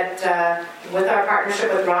hope that with our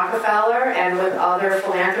partnership with Rockefeller and with other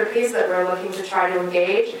philanthropies that we're looking to try to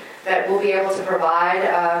engage, that we'll be able to provide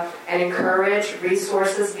and encourage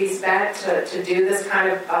resources be spent to do this kind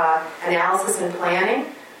of analysis and planning.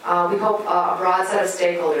 We hope a broad set of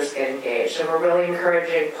stakeholders get engaged, and we're really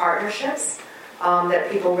encouraging partnerships that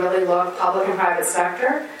people really look, public and private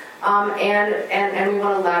sector, and we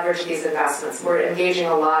want to leverage these investments. We're engaging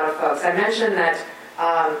a lot of folks. I mentioned that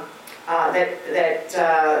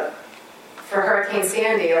for Hurricane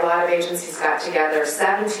Sandy, a lot of agencies got together.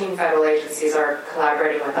 17 federal agencies are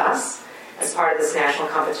collaborating with us as part of this national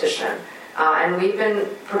competition. And we've been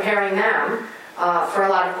preparing them for a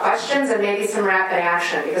lot of questions and maybe some rapid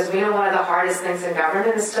action, because we know one of the hardest things in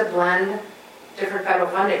government is to blend different federal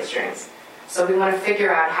funding streams. So we want to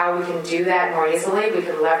figure out how we can do that more easily. We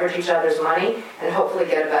can leverage each other's money and hopefully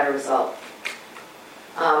get a better result.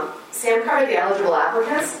 Sam covered the eligible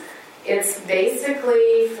applicants. It's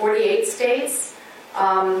basically 48 states,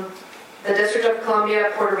 the District of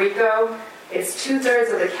Columbia, Puerto Rico. It's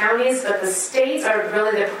 2/3 of the counties, but the states are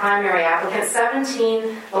really the primary applicants.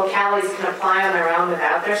 17 localities can apply on their own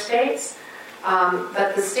without their states.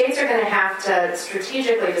 But the states are going to have to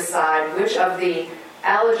strategically decide which of the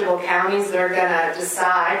eligible counties they're going to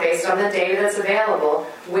decide, based on the data that's available,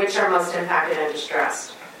 which are most impacted and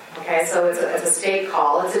distressed. Okay, so it's a state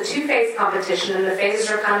call. It's a 2-phase competition, and the phases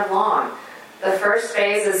are kind of long. The first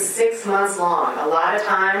phase is 6 months long. A lot of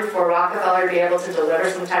time for Rockefeller to be able to deliver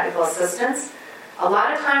some technical assistance. A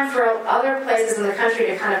lot of time for other places in the country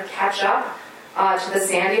to kind of catch up to the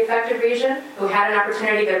Sandy-affected region, who had an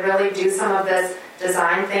opportunity to really do some of this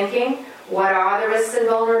design thinking. What are the risks and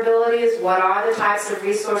vulnerabilities? What are the types of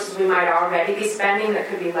resources we might already be spending that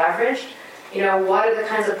could be leveraged? You know, what are the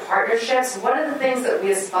kinds of partnerships? What are the things that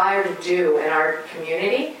we aspire to do in our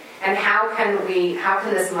community? And how can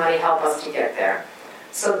this money help us to get there?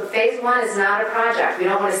 So phase 1 is not a project. We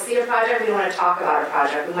don't want to see a project. We don't want to talk about a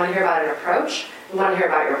project. We want to hear about an approach. We want to hear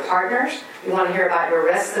about your partners. We want to hear about your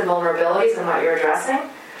risks and vulnerabilities and what you're addressing.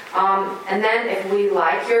 And then if we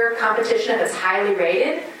like your competition, if it's highly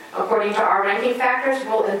rated, according to our ranking factors,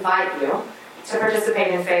 we'll invite you to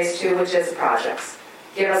participate in phase 2, which is projects.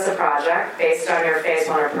 Give us a project based on your phase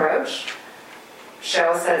 1 approach.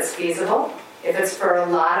 Show us that it's feasible. If it's for a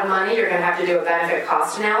lot of money, you're going to have to do a benefit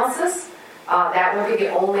cost analysis. That won't be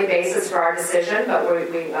the only basis for our decision, but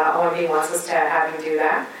OMB wants us to have you do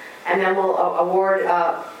that. And then we'll award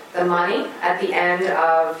the money at the end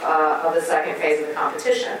of the second phase of the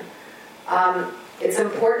competition. It's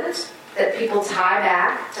important that people tie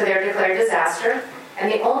back to their declared disaster.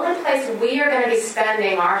 And the only place we are going to be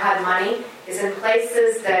spending our HUD money is in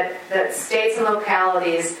places that states and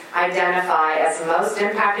localities identify as most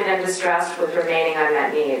impacted and distressed with remaining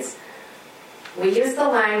unmet needs. We use the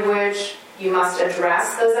language, you must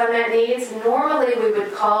address those unmet needs. Normally we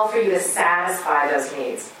would call for you to satisfy those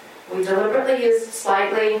needs. We deliberately use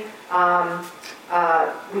slightly,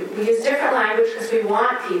 we use different language because we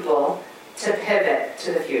want people to pivot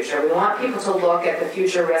to the future. We want people to look at the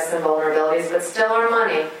future risks and vulnerabilities, but still our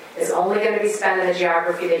money is only going to be spent in the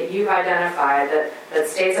geography that you've identified, that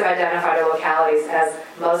states have identified or localities as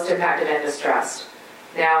most impacted and distressed.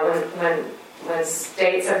 Now, when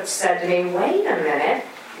states have said to me, wait a minute,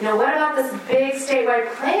 what about this big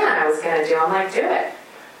statewide plan I was going to do? I'm like, do it.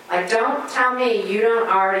 Like, don't tell me you're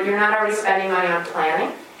not already spending money on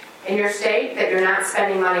planning in your state, that you're not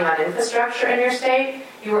spending money on infrastructure in your state.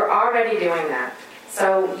 You are already doing that.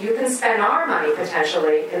 So you can spend our money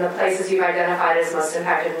potentially in the places you've identified as most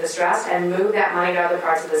impacted and distressed and move that money to other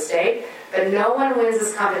parts of the state. But no one wins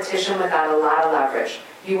this competition without a lot of leverage.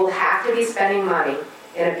 You will have to be spending money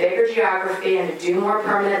in a bigger geography and to do more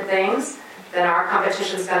permanent things than our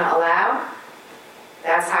competition is going to allow.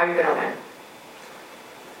 That's how you're going to win.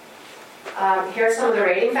 Here are some of the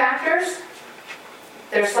rating factors.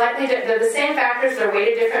 They're the same factors, they're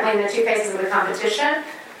weighted differently in the two phases of the competition,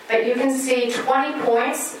 but you can see 20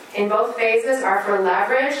 points in both phases are for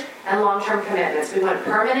leverage and long-term commitments. We want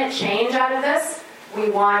permanent change out of this. We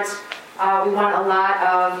want a lot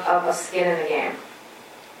of skin in the game.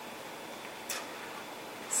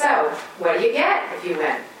 So, what do you get if you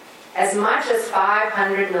win? As much as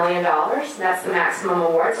 $500 million, that's the maximum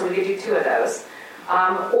award, so we could do 2 of those,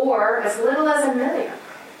 or as little as $1 million.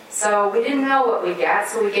 So we didn't know what we'd get,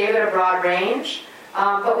 so we gave it a broad range.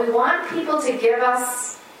 But we want people to give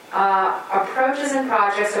us approaches and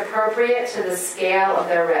projects appropriate to the scale of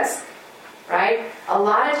their risk, right? A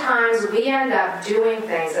lot of times we end up doing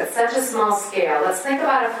things at such a small scale. Let's think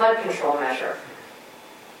about a flood control measure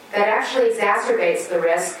that actually exacerbates the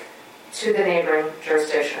risk to the neighboring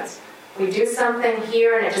jurisdictions. We do something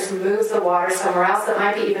here and it just moves the water somewhere else that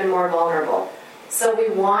might be even more vulnerable. So we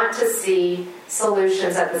want to see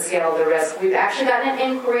solutions at the scale of the risk. We've actually gotten an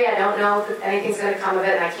inquiry. I don't know if anything's going to come of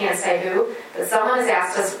it, and I can't say who, but someone has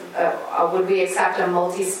asked us, would we accept a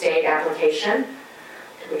multi-state application?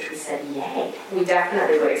 To which we said, yay. We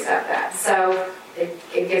definitely would accept that. So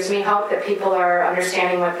it gives me hope that people are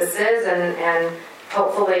understanding what this is and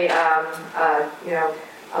hopefully,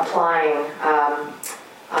 applying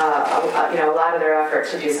a lot of their effort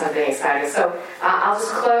to do something exciting. So I'll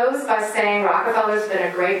just close by saying Rockefeller's been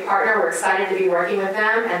a great partner. We're excited to be working with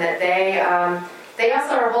them, and that they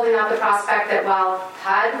also are holding out the prospect that while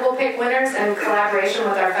HUD will pick winners in collaboration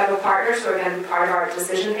with our federal partners who are going to be part of our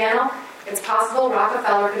decision panel, it's possible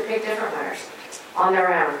Rockefeller could pick different winners on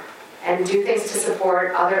their own and do things to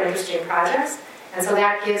support other interesting projects. And so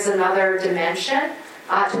that gives another dimension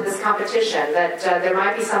to this competition, that there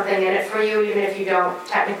might be something in it for you even if you don't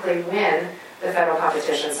technically win the federal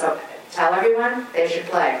competition. So tell everyone they should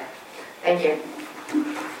play. Thank you.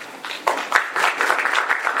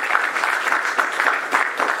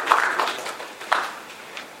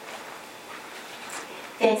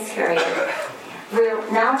 Thanks, Harriet.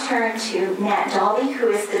 We'll now turn to Matt Dalby, who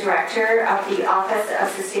is the Director of the Office of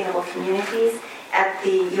Sustainable Communities at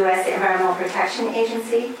the U.S. Environmental Protection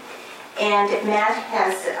Agency. And Matt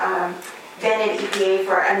has been at EPA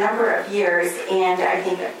for a number of years, and I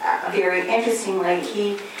think very interestingly,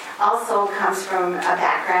 he also comes from a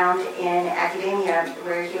background in academia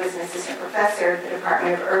where he was an assistant professor at the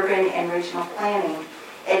Department of Urban and Regional Planning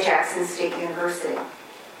at Jackson State University.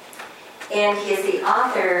 And he is the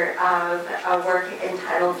author of a work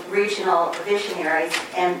entitled Regional Visionaries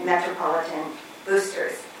and Metropolitan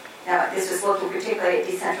Boosters. Now, this was looking particularly at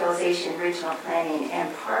decentralization, regional planning,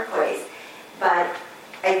 and parkways. But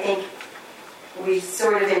I think we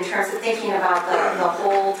sort of, in terms of thinking about the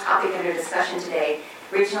whole topic under discussion today,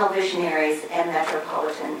 regional visionaries and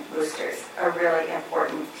metropolitan boosters are a really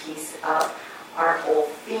important piece of our whole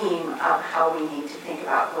theme of how we need to think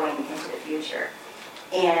about going into the future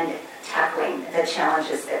and tackling the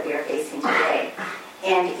challenges that we are facing today.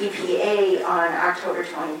 And EPA on October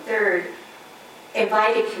 23rd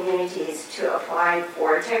invited communities to apply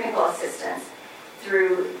for technical assistance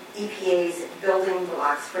through EPA's Building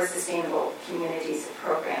Blocks for Sustainable Communities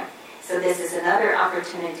program. So this is another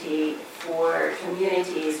opportunity for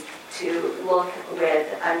communities to look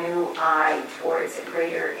with a new eye towards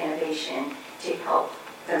greater innovation to help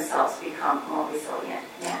themselves become more resilient.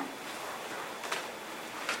 Yeah.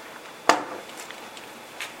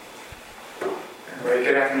 Right,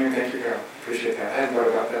 good afternoon. Thank you, Carol. Appreciate that. I hadn't thought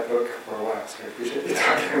about that book for a while, so I appreciate you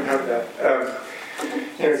talking about that.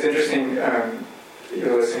 It's interesting,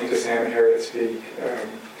 listening to Sam and Harriet speak.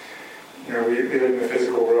 We live in the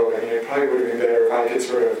physical world. I mean, it probably would have been better if I could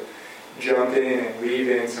sort of jump in and weave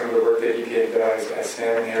in some of the work that EPA does as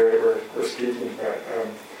Sam and Harriet were speaking, but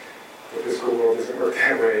the physical world doesn't work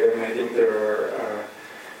that way. I mean, I think there are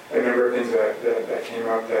a number of things that came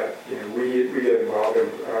up that we get involved in.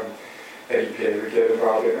 At EPA, we get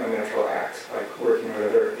involved in unnatural acts, like working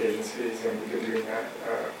with other agencies, and we've been doing that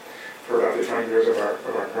for about the 20 years of our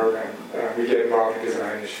program. We get involved in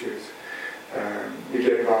design issues. We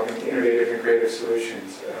get involved in innovative and creative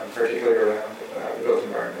solutions, particularly around the built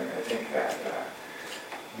environment. I think that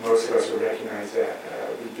most of us will recognize that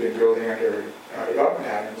we've been building under development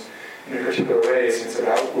patterns in a particular way since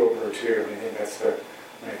about World War II. I mean, I think that's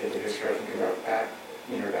when I think of history, I think about that,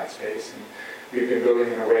 that space. And we've been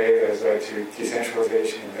building in a way that has led to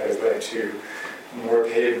decentralization, that has led to more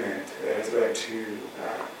pavement, that has led to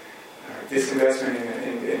disinvestment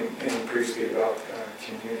in previously developed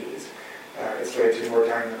communities. It's led to more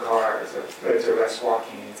time in the car, it's led to less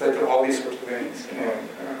walking, it's led to all these sorts of things. And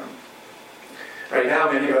right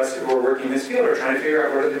now, many of us who are working in this field are trying to figure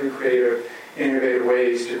out what are the new creative, innovative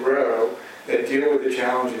ways to grow that deal with the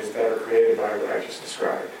challenges that are created by what I just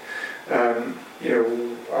described.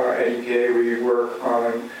 At EPA, we work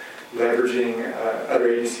on leveraging other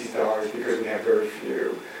agencies' dollars because we have very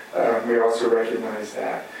few. We also recognize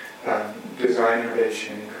that design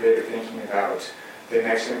innovation and creative thinking about the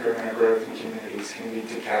next increment of growth in communities can lead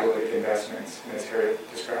to catalytic investments, as Harriet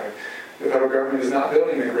described. The federal government is not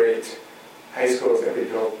building the great high schools that we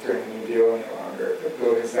built during the New Deal any longer. The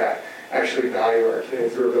buildings that actually value our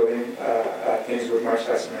kids. We're building things with much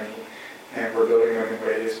less money, and we're building them in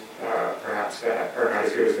ways perhaps that are not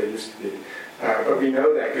as good as they used to be. But we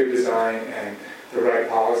know that good design and the right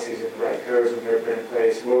policies and the right codes when they're put in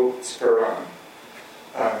place will spur on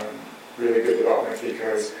really good development,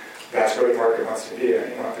 because that's where the market wants to be. You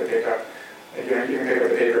don't have to pick up, you can pick up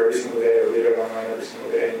the paper every single day or read it online every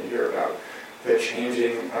single day, and you hear about the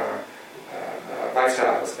changing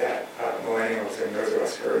lifestyles that millennials and those of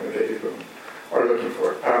us who are in the baby boom are looking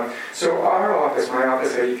for. So our office, my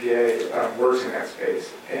office at EPA, works in that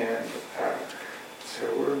space. And so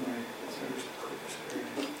where am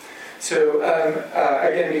I? So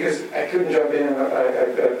again, because I couldn't jump in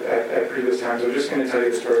at previous times, I'm just going to tell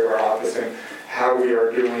you the story of our office and how we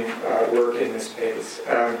are doing work in this space.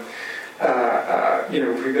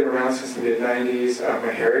 We've been around since the mid-90s.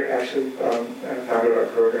 When Harriet actually founded our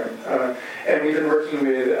program. And we've been working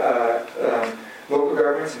with local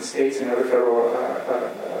governments and states and other federal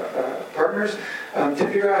partners to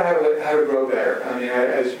figure out how to grow better. I mean,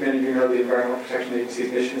 as many of you know, the Environmental Protection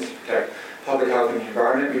Agency's mission is to protect public health and the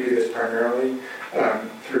environment. We do this primarily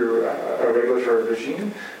through a regulatory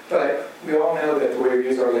regime, but we all know that the way we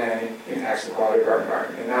use our land impacts the quality of our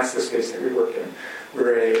environment, and that's the space that we work in.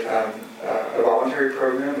 We're a voluntary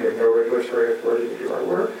program. We have no regulatory authority to do our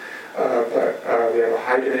work, but we have a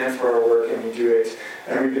high demand for our work, and we do it.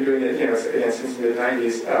 And we've been doing it, again, since the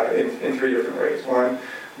mid-90s in three different ways. One,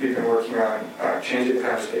 we've been working on changing the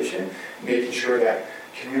conversation, making sure that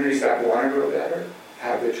communities that want to grow better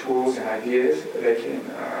have the tools and ideas that they can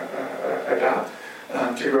adopt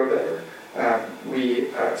to grow better. We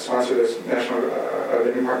sponsor this National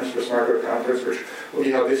the New Partners for Smart Growth Conference, which will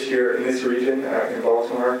be held this year in this region in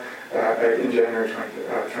Baltimore in January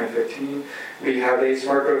 2015. We have a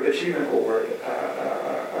Smart Growth Achievement Award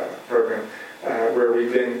program where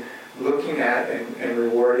we've been looking at and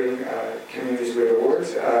rewarding communities with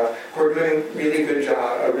awards who are doing a really good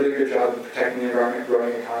job of protecting the environment,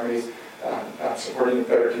 growing economies, supporting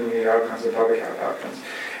better community outcomes and public health outcomes.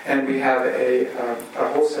 And we have a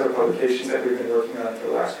whole set of publications that we've been working on for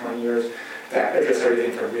the last 20 years that address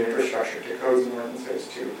everything from re-infrastructure to codes and ordinances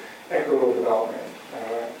to equitable development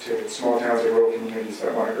to small towns and rural communities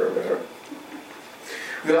that want to grow better.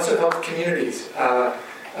 We also help communities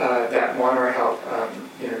that want our help.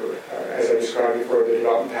 As I described before, the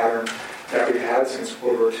development pattern that we've had since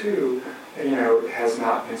World War II has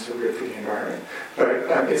not been so good for the environment. But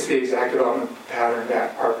it's the exact development pattern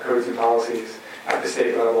that our codes and policies at the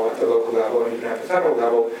state level, at the local level, and even at the federal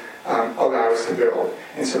level allow us to build.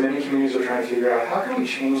 And so many communities are trying to figure out how can we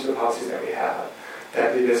change the policies that we have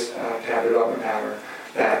that lead us to have a development pattern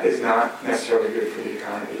that is not necessarily good for the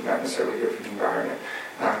economy, not necessarily good for the environment,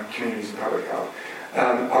 communities, and public health.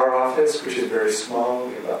 Our office, which is very small,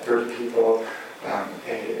 we have about 30 people, an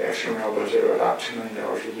extramural budget of about $2 million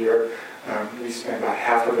a year. We spend about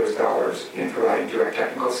half of those dollars in providing direct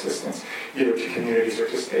technical assistance, either to communities or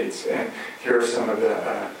to states. And here are some of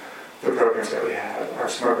the programs that we have. Our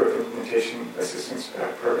Smart Growth Implementation Assistance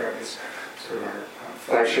Program is sort of our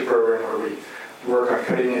flagship program where we work on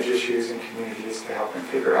cutting edge issues in communities to help them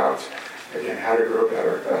figure out, again, how to grow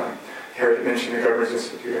better. Harriet mentioned the Governors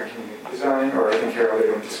Institute on Community Design, or I think Carol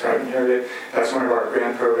didn't describe Harriet. That's one of our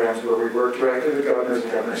grant programs where we work directly with governors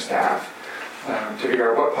and governor staff to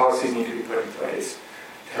figure out what policies need to be put in place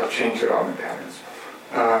to help change development patterns.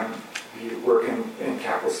 We work in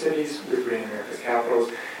capital cities with Greening America's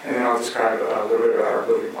Capitals, and then I'll describe a little bit about our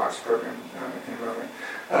Building Blocks program in a moment.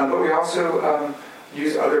 But we also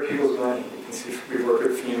use other people's money. You can see we work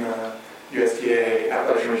with FEMA, USDA,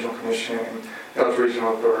 Appalachian Regional Commission, Delta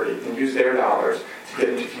Regional Authority, and use their dollars to get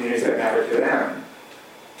into communities that matter to them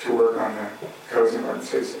to work on the codes and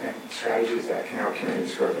ordinances and strategies that can help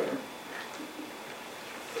communities grow better.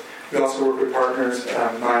 We also work with partners.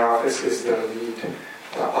 My office is the lead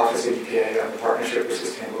office at EPA on the Partnership for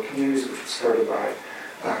Sustainable Communities, which was started by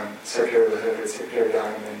Secretary LaHood, Secretary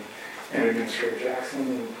Donovan, and Administrator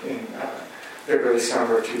Jackson in the early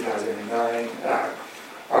summer of 2009.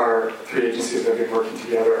 Our three agencies have been working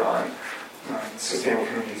together on Sustainable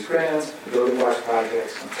Communities grants, Building Blocks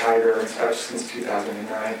projects, and TIGER and such since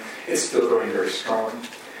 2009. It's still going very strong.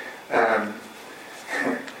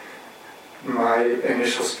 My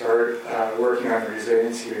initial start working on the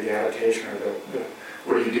resiliency or the adaptation or the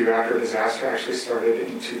what do you do after a disaster actually started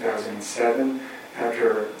in 2007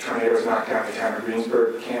 after tornadoes knocked down the town of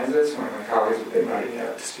Greensburg, Kansas. One of my colleagues invited me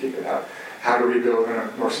out to speak about how to rebuild in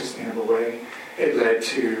a more sustainable way. It led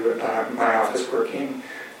to my office working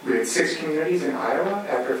with 6 communities in Iowa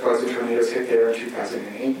after floods and tornadoes hit there in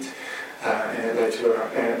 2008. And it led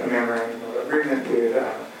to a memorandum of agreement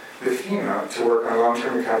with FEMA to work on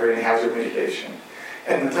long-term recovery and hazard mitigation.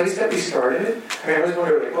 And the place that we started, I always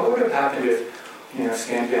wondered, what would have happened if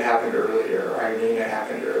Sandy had happened earlier or Irene had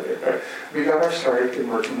happened earlier? But we got our start in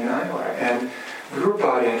working in Iowa. And we were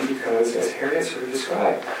brought in because, as Harriet sort of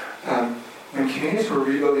described, when communities were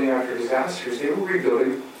rebuilding after disasters, they were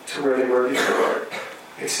rebuilding to where they were before,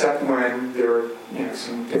 except when there were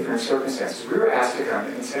some different circumstances. We were asked to come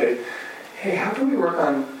in and say, hey, how can we work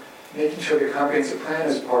on making sure the comprehensive plan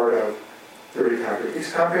is part of the recovery?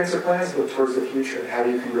 These comprehensive plans look towards the future and how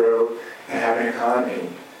you can grow and have an economy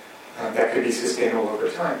that could be sustainable over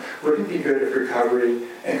time. Wouldn't it be good if recovery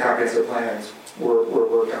and comprehensive plans were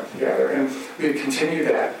worked on together? And we continued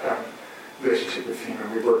that relationship with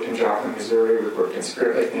FEMA. We worked in Joplin, Missouri. We worked in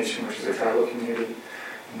Spirit Lake Nation, which is a tribal community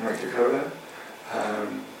in North Dakota.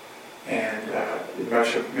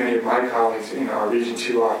 Many of my colleagues in our Region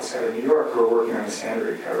 2 office out of New York who are working on the Sandy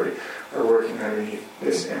recovery are working underneath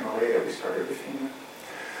this MOA that we started with FEMA.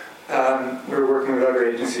 We're working with other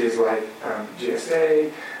agencies like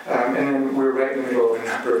GSA, and then we're right in the middle of a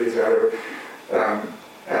number of these other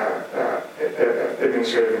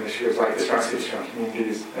administrative initiatives like the Strong Cities, Strong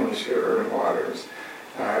Communities Initiative, Urban Waters,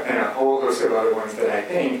 and a whole host of other ones that I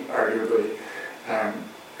think arguably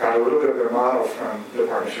got a little bit of their model from the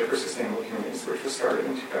Partnership for Sustainable Communities, which was started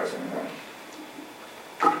in 2009.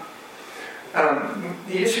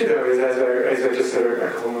 The issue, though, is as I just said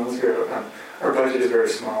a couple moments ago, our budget is very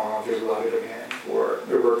small. There's a lot of demand for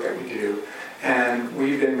the work that we do. And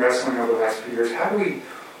we've been wrestling over the last few years. How do we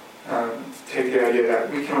take the idea that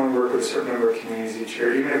we can only work with a certain number of communities each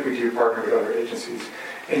year, even if we do partner with other agencies,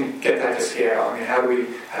 and get that to scale? I mean, how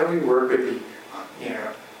do we work with the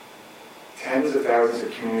tens of thousands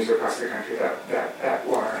of communities across the country that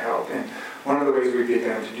want our help? And one of the ways we've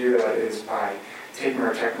begun to do that is by taking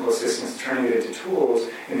our technical assistance, turning it into tools,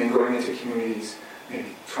 and then going into communities,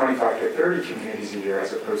 maybe 25 to 30 communities a year,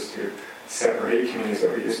 as opposed to 7 or 8 communities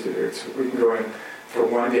that we used to do. So we can go in for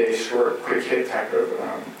one-day, short, quick hit type of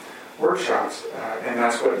workshops, and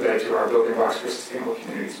that's what led to our Building Blocks for Sustainable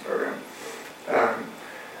Communities program.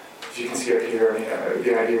 As you can see up here,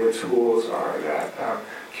 the idea with tools are that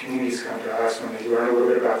communities come to us when they learn a little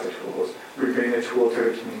bit about the tools. We bring the tool to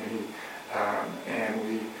the community, and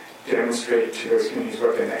we demonstrate to those communities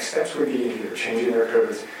what the next steps would be, either changing their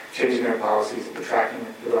codes, changing their policies, tracking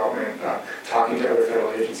development, talking to other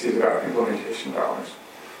federal agencies about implementation dollars.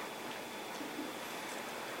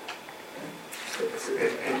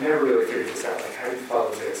 I never really figured this out, like how do you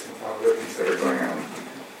follow this and follow the things that are going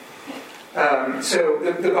on. So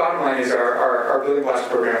the bottom line is our Building Blocks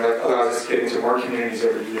program that allows us to get into more communities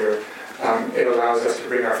every year. It allows us to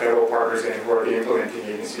bring our federal partners in who are the implementing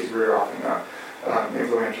agencies. We're often not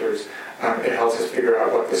implementers. It helps us figure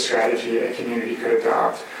out what the strategy a community could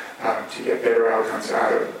adopt to get better outcomes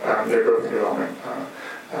out of their growth and development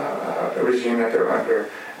regime that they're under.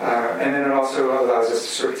 And then it also allows us to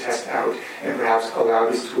sort of test out and perhaps allow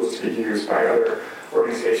these tools to be used by other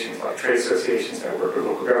organizations like trade associations that work with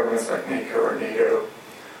local governments like NACO or NATO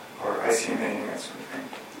or ICMA and that sort of thing.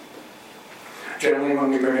 Generally, when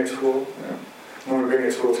we bring a tool,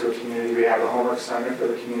 to a community, we have a homework assignment for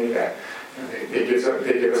the community that they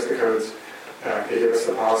give us the codes, they give us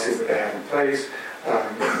the policies that they have in place.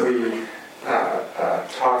 We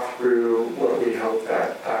talk through what we hope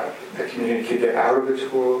that the community can get out of the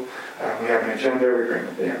tool. We have an agenda, we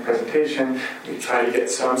bring a presentation, we try to get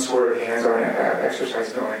some sort of hands-on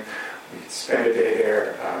exercise going. We spend a day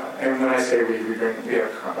there. And when I say we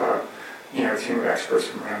have a team of experts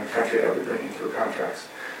from around the country that we bring into the contracts.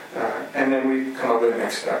 And then we come up with the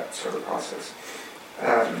next step sort of process.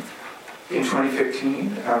 In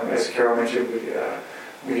 2015, as Carol mentioned,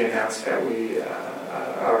 we announced that we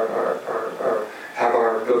have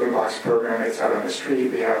our Building Blocks program. It's out on the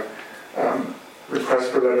street. We have requests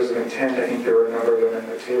for letters of intent. I think there were a number of them in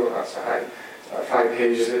the table outside. 5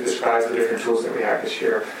 pages that describes the different tools that we have this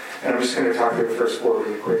year. And I'm just going to talk through the first 4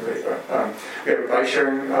 really quickly. But we have a bike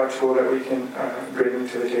sharing tool that we can bring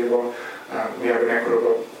to the table. We have an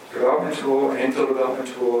equitable development tool, an infill development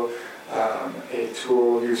tool, a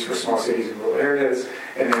tool used for small cities and rural areas,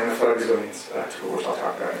 and then a flood resilience tool, which I'll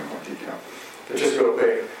talk about in more detail. But just real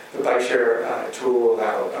quick, the bike share tool will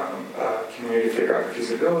allow community to figure out the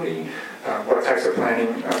feasibility, what types of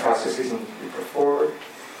planning processes need to be put forward.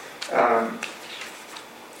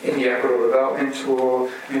 In the equitable development tool,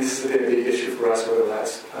 this has been a big issue for us over the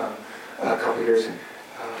last couple of years.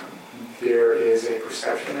 There is a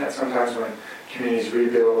perception that sometimes when communities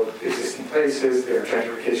rebuild existing places, there are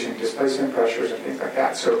gentrification and displacement pressures and things like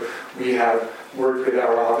that. So we have worked with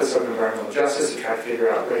our Office of Environmental Justice to try to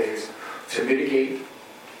figure out ways to mitigate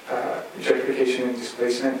gentrification and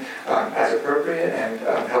displacement as appropriate and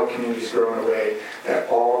help communities grow in a way that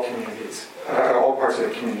all parts of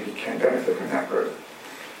the community can benefit from that growth.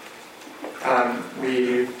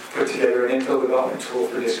 We put together an infill development tool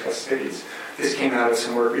for distressed cities. This came out of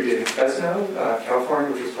some work we did in Fresno,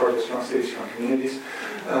 California, which is part of the Strong Cities, Strong Communities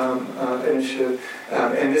initiative.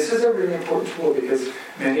 And this is a really important tool because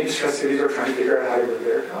many distressed cities are trying to figure out how to grow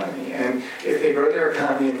their economy. And if they grow their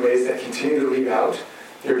economy in ways that continue to leave out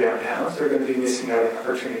their downtowns, they're going to be missing out on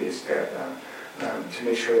opportunities to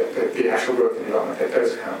make sure that the actual growth and development that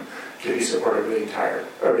does come can be supportive of the entire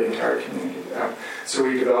community. So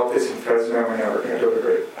we developed this in Fresno, and now we're going to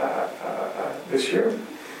deliver it this year.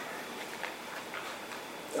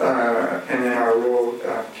 And then our rural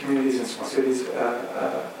communities and small cities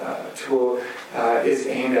tool is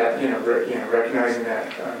aimed at recognizing that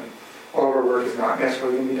all of our work is not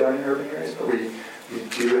necessarily going to be done in urban areas, but we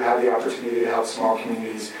do have the opportunity to help small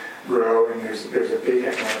communities grow, and there's a big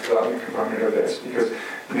economic development component of this because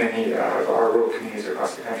many of our rural communities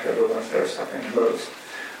across the country are the ones that are suffering the most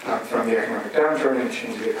from the economic downturn and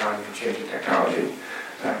change of the economy and change of technology,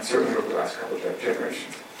 certainly over the last couple of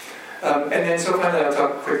generations. And then so finally I'll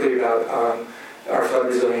talk quickly about our flood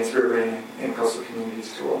resilience riverine and coastal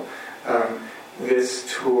communities tool. This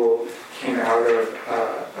tool came out of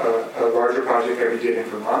a larger project that we did in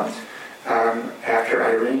Vermont after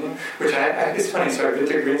Irene, which it's funny, so I've been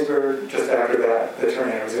to Greensburg just after the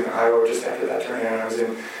tornado. I was in Iowa just after that tornado, and I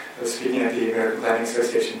was speaking at the American Planning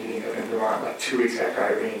Association meeting up in Vermont like 2 weeks after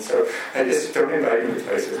Irene. So I just don't invite me to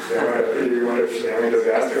places. You want to have a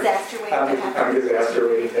disaster. I'm a disaster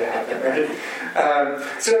waiting to happen, right?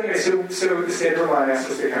 So anyway, so the state of Vermont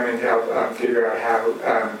asked us to come in to help figure out how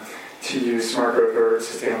to use smart growth or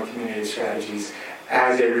sustainable community strategies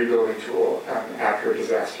as a rebuilding tool after a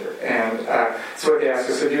disaster. And so what they asked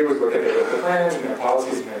us to do was look at their local plans and their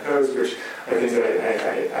policies and their codes, which are things that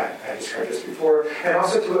I described just before, and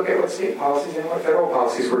also to look at what state policies and what federal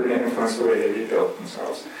policies were going to influence the way they rebuilt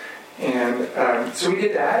themselves. And so we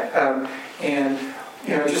did that, and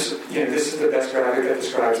this is the best graphic that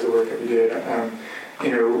describes the work that we did.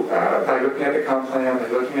 By looking at the comp plan, by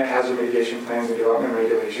looking at hazard mitigation plans and development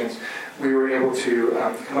regulations, we were able to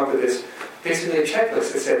come up with this, basically a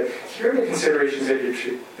checklist that said, here are the considerations that you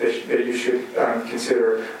should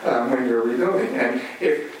consider when you're rebuilding. And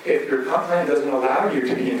if your comp plan doesn't allow you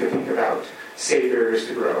to begin to think about safe areas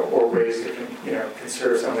to grow or ways to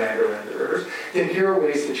conserve some land around the rivers, then here are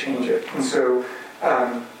ways to change it. And so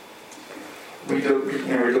we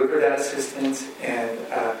delivered that assistance, and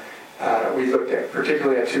we looked at,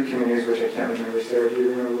 particularly at 2 communities, which I can't remember. Sarah, do you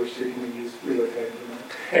remember which 2 communities we looked at?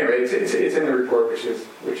 Anyway, it's in the report, which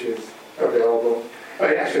is available. Oh,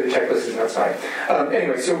 actually, the checklist is outside.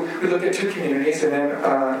 Anyway, so we looked at 2 communities, and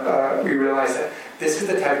then we realized that this is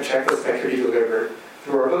the type of checklist that could be delivered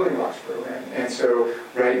through our Building Blocks program. And so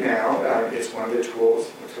right now, it's one of the tools,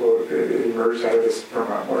 that emerged out of this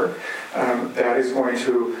Vermont work, that is going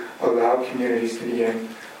to allow communities to begin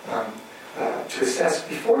to assess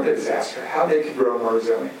before the disaster how they could grow more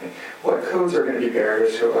resiliently. What codes are going to be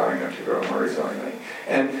barriers to allowing them to grow more resiliently?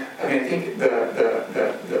 And I mean, I think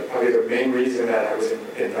probably the main reason that I was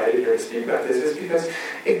invited here to speak about this is because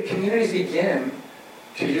if communities begin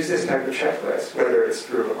to use this type of checklist, whether it's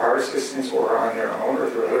through our assistance or on their own or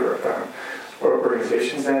through other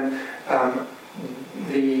organizations, then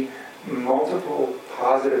the multiple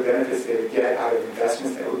positive benefits they would get out of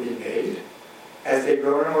investments that would be made as they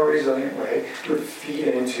grow in a more resilient way would feed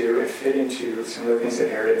into and fit into some of the things that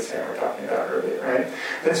Harriet and Sam were talking about earlier, right?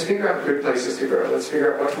 Let's figure out good places to grow. Let's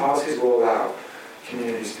figure out what policies will allow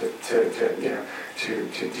communities to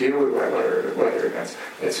deal with weather events.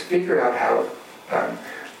 Let's figure out how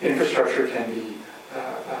infrastructure can be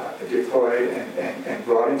deployed and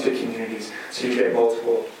brought into communities so you get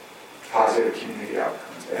multiple positive community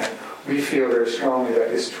outcomes. And we feel very strongly that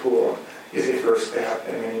this tool is a first step,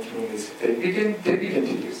 and many communities, if they begin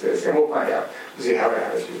to use this, and we'll find out, we'll see how it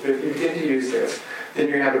happens. But if you begin to use this, then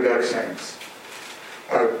you're going to have a better sense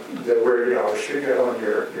of where your dollars should go and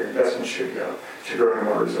your investment should go to grow in a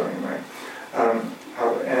more resilient way.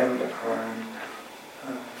 I'll end on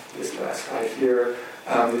this last slide here.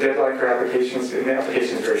 The deadline for applications, and the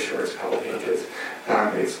application is very short, it's a couple pages.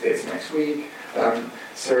 It's next week.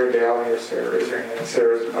 Sarah Dale here, Sarah is her name.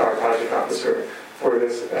 Sarah's our project officer for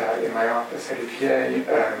this in my office at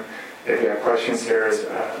EPA. If you have questions, Sarah's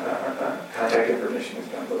contact information is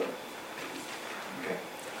down below. Okay,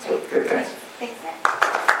 so good, thanks. Thanks, Nick.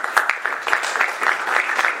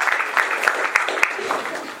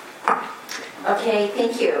 Okay,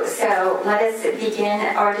 thank you. So let us begin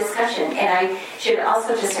our discussion. And I should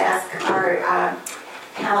also just ask our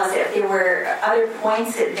panelists if there were other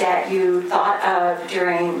points that you thought of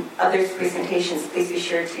during others' presentations, please be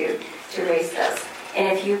sure to raise those.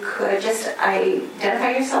 And if you could just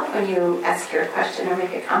identify yourself when you ask your question or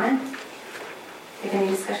make a comment. If you have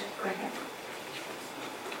any discussion, go ahead.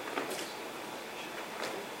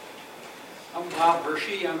 I'm Bob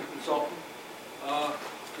Hershey. I'm a consultant.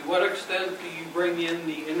 To what extent do you bring in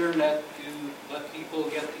the internet to let people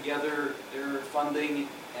get together their funding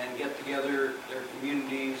and get together their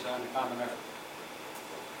communities on common effort?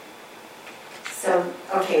 So,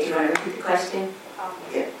 okay, do you want to repeat the question?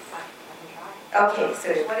 Yeah. Okay,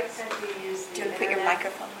 so to what extent do you use the Do you put your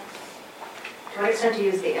microphone on? To what extent do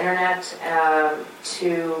you use the internet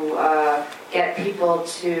to get people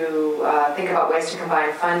to think about ways to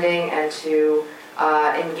combine funding and to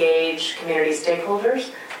engage community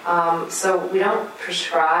stakeholders? So we don't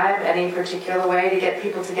prescribe any particular way to get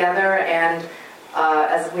people together, and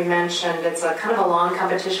as we mentioned, it's a kind of a long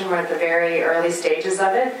competition. We're at the very early stages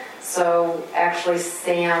of it. So actually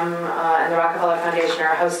Sam and the Rockefeller Foundation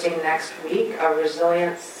are hosting next week a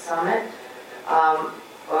Resilience Summit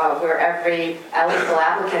where every eligible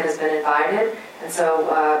applicant has been invited. And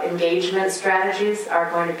so engagement strategies are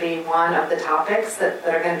going to be one of the topics that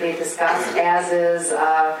are going to be discussed, as is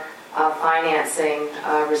financing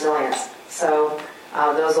resilience. So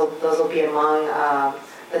those will be among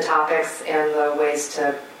the topics, and the ways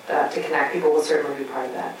to connect people will certainly be part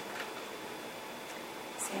of that.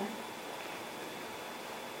 Sam?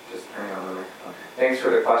 Just turning on the microphone. Thanks for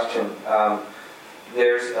the question.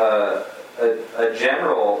 There's a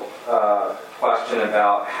general question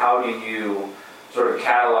about how do you sort of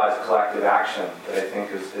catalyze collective action that I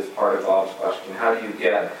think is part of Bob's question. How do you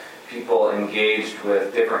get people engaged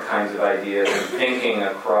with different kinds of ideas and thinking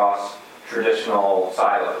across traditional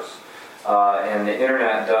silos? And the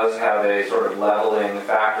internet does have a sort of leveling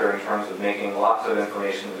factor in terms of making lots of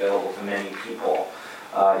information available to many people.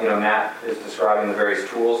 Matt is describing the various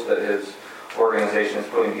tools that his organization is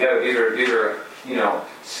putting together. These are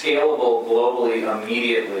scalable globally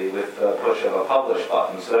immediately with the push of a publish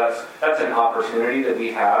button. So that's an opportunity that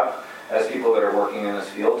we have as people that are working in this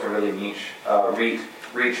field to really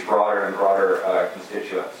reach broader and broader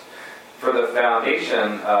constituents. For the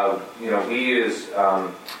foundation, we use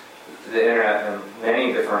the internet in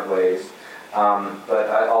many different ways, but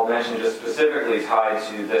I'll mention just specifically tied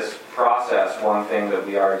to this process one thing that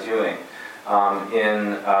we are doing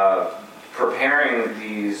in preparing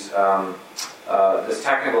these this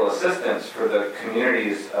technical assistance for the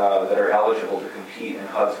communities that are eligible to compete in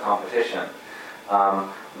HUD's competition.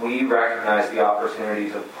 We recognize the opportunity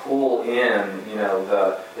to pull in,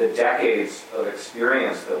 the decades of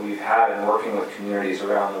experience that we've had in working with communities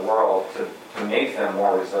around the world to make them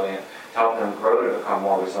more resilient, to help them grow to become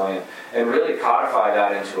more resilient, and really codify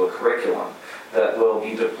that into a curriculum that will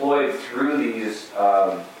be deployed through these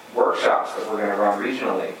workshops that we're going to run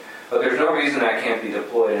regionally. But there's no reason that can't be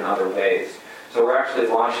deployed in other ways. So we're actually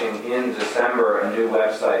launching in December a new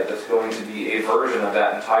website that's going to be a version of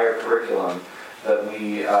that entire curriculum that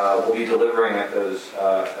we will be delivering at those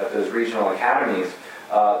regional academies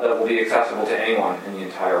that will be accessible to anyone in the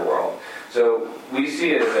entire world. So we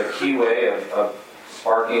see it as a key way of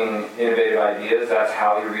sparking innovative ideas. That's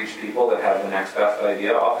how you reach people that have the next best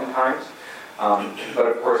idea oftentimes. But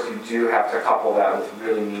of course you do have to couple that with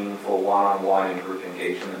really meaningful one-on-one and group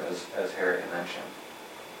engagement, as Harriet mentioned.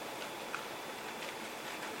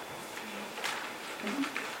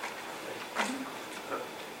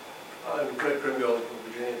 I'm Craig Primgold from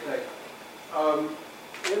Virginia Tech.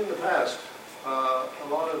 In the past, a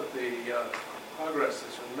lot of the progress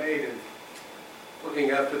that's been made in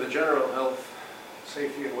looking after the general health,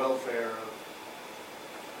 safety, and welfare of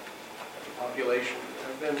the population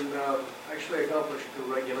have been actually accomplished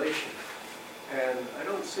through regulation. And I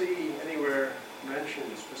don't see anywhere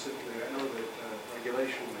mentioned specifically. I know that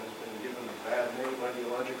regulation has been given a bad name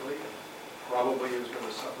ideologically, and probably is going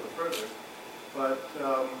to suffer further. But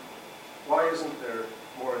why isn't there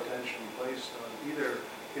more attention placed on either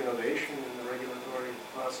innovation in the regulatory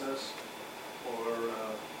process or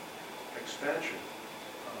expansion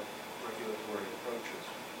of regulatory approaches?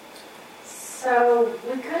 So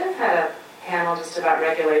we could have had a panel just about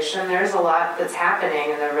regulation. There's a lot that's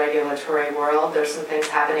happening in the regulatory world. There's some things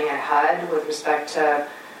happening at HUD with respect to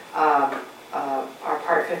our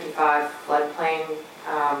Part 55 floodplain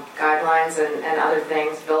guidelines and other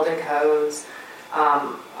things, building codes.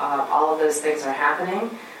 All of those things are happening.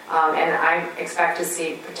 And I expect to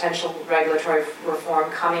see potential regulatory reform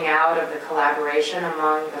coming out of the collaboration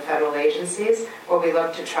among the federal agencies, where we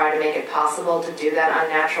look to try to make it possible to do that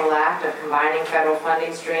unnatural act of combining federal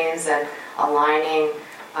funding streams and aligning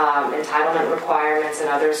entitlement requirements and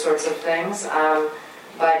other sorts of things.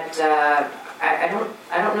 But I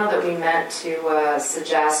don't know that we meant to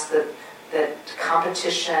suggest that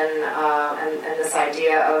competition and this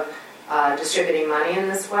idea of distributing money in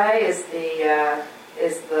this way is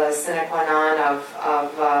the sine qua non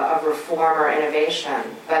of reform or innovation.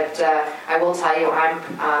 But I will tell you,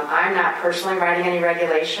 I'm not personally writing any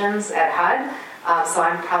regulations at HUD, so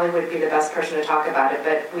I probably would be the best person to talk about it.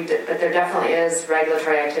 But there definitely is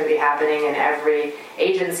regulatory activity happening in every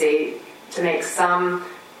agency to make some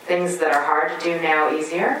things that are hard to do now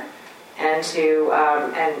easier, and to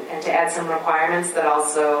add some requirements that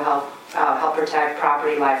also help protect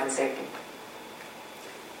property, life, and safety.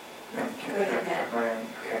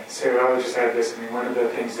 Okay, so I'll just add this. I mean, one of the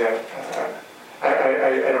things that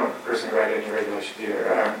I don't personally write any regulations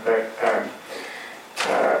either, but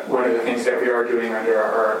one of the things that we are doing under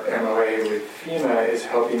our MOA with FEMA is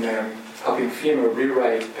helping FEMA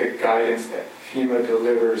rewrite the guidance that FEMA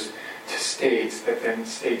delivers to states that then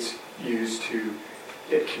states use to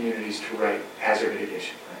get communities to write hazard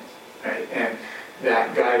mitigation plans, right? And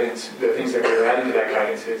that guidance, the things that we're adding to that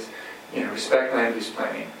guidance is, respect land use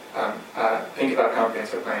planning, think about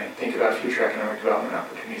comprehensive planning, think about future economic development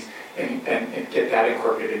opportunities, and get that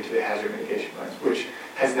incorporated into the hazard mitigation plans, which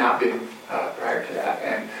has not been prior to that.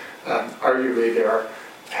 And arguably there are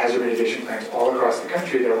hazard mitigation plans all across the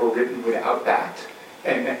country that were written without that.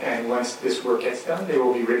 And once this work gets done, they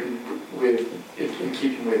will be written in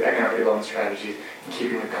keeping with economic development strategies, in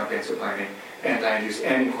keeping with comprehensive planning and land use,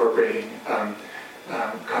 and incorporating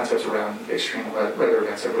concepts around extreme weather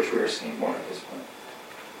events, of which we are seeing more at this point.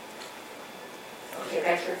 Okay,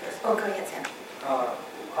 back here first. Oh, go ahead, Sam.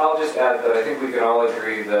 I'll just add that I think we can all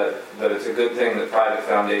agree that it's a good thing that private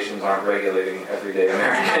foundations aren't regulating everyday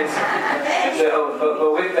Americans.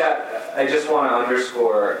 But with that, I just want to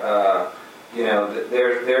underscore,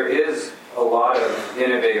 there is a lot of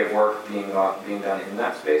innovative work being done in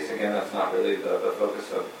that space. Again, that's not really the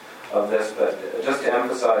focus of this, but just to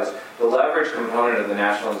emphasize, the leverage component of the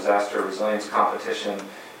National Disaster Resilience Competition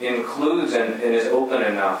includes and is open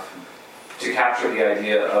enough to capture the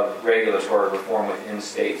idea of regulatory reform within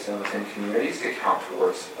states and within communities to count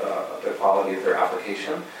towards the quality of their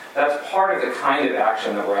application. That's part of the kind of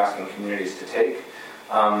action that we're asking communities to take.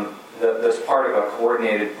 That's part of a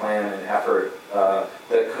coordinated plan and effort that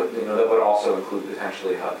would also include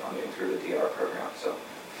potentially HUD funding through the DR program. So.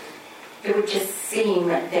 it would just seem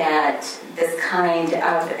that this kind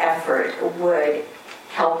of effort would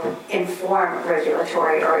help inform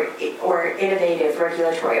regulatory or innovative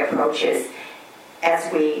regulatory approaches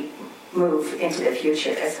as we move into the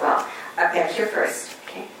future as well. Back here first.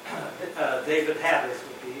 Okay. David Hattis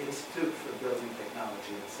with the Institute for Building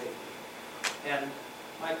Technology and Safety. And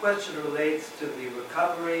my question relates to the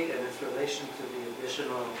recovery and its relation to the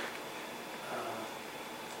additional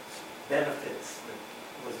benefits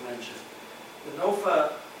that was mentioned. The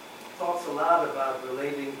NOFA talks a lot about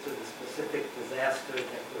relating to the specific disaster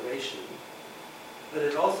declaration, but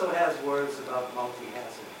it also has words about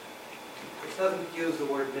multi-hazard. It doesn't use the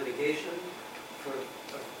word mitigation for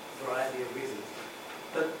a variety of reasons.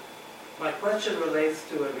 But my question relates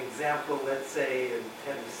to an example, let's say in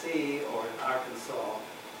Tennessee or in Arkansas,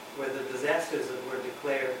 where the disasters that were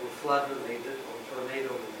declared were flood-related or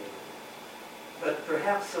tornado-related. But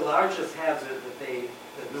perhaps the largest hazard that the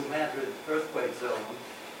New Madrid earthquake zone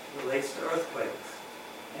relates to earthquakes.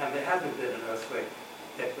 And there hasn't been an earthquake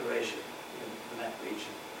declaration in that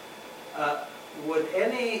region. Would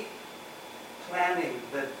any planning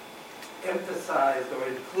that emphasized or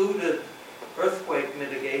included earthquake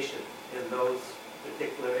mitigation in those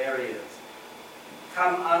particular areas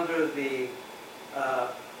come under the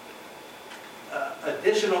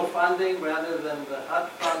additional funding rather than the HUD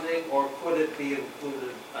funding, or could it be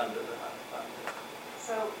included under the HUD funding?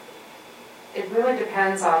 So it really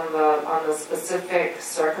depends on the specific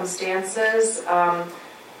circumstances,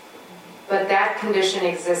 but that condition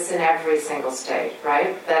exists in every single state,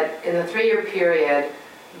 right? That in the 3-year period,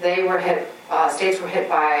 states were hit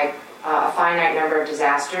by a finite number of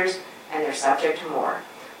disasters, and they're subject to more.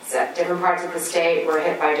 So different parts of the state were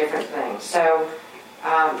hit by different things. So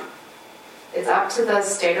it's up to the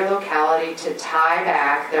state or locality to tie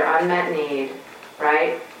back their unmet need,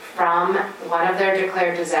 right, from one of their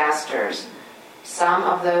declared disasters. Some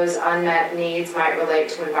of those unmet needs might relate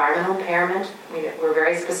to environmental impairment. We're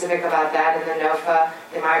very specific about that in the NOFA.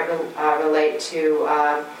 They might relate to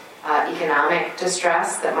economic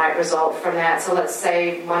distress that might result from that. So let's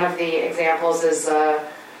say one of the examples is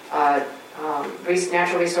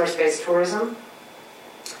natural resource-based tourism.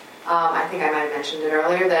 I think I might have mentioned it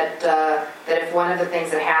earlier that if one of the things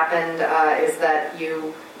that happened is that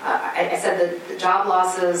I said that the job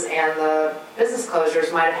losses and the business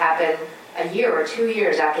closures might have happened a year or 2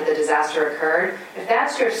 years after the disaster occurred. If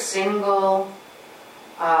that's your single,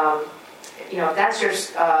 if that's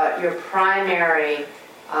your primary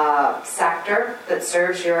sector that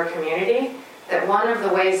serves your community, that one of the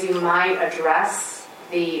ways you might address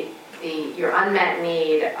your unmet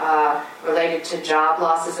need related to job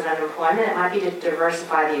losses and unemployment, it might be to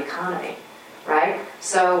diversify the economy, right?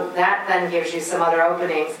 So that then gives you some other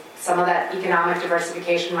openings. Some of that economic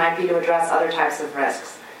diversification might be to address other types of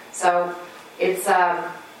risks. So it's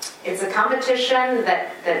a competition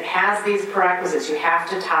that has these prerequisites. You have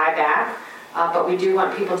to tie back, but we do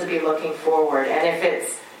want people to be looking forward. And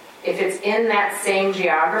if it's in that same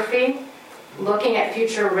geography, looking at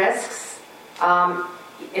future risks,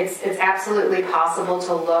 it's absolutely possible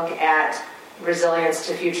to look at resilience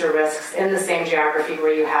to future risks in the same geography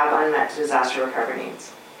where you have unmet disaster recovery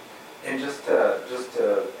needs. And just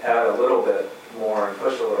to add a little bit more and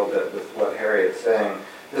push a little bit with what Harriet's saying,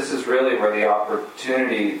 this is really where the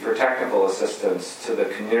opportunity for technical assistance to the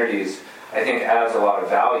communities, I think, adds a lot of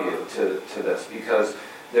value to this, because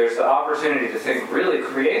there's the opportunity to think really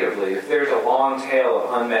creatively. If there's a long tail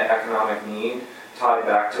of unmet economic need tied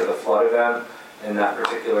back to the flood event in that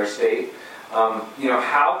particular state,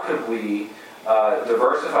 how could we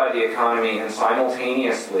diversify the economy and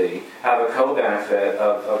simultaneously have a co-benefit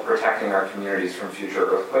of protecting our communities from future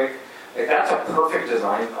earthquake? Like, that's a perfect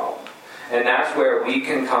design problem. And that's where we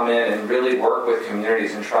can come in and really work with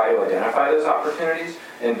communities and try to identify those opportunities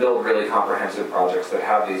and build really comprehensive projects that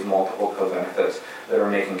have these multiple co-benefits that are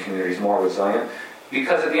making communities more resilient.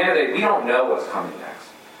 Because at the end of the day, we don't know what's coming next.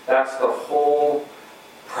 That's the whole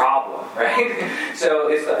problem, right? So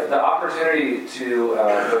it's the opportunity to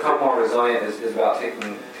become more resilient is about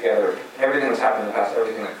taking together everything that's happened in the past,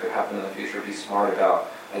 everything that could happen in the future, be smart about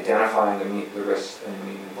identifying the risks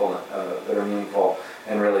and that are meaningful,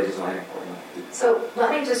 and really designing accordingly. So let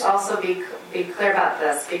me just also be clear about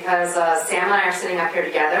this, because Sam and I are sitting up here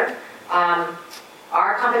together.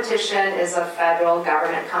 Our competition is a federal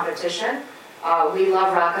government competition. We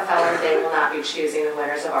love Rockefeller. They will not be choosing the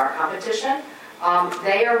winners of our competition.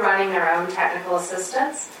 They are running their own technical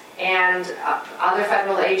assistance, and other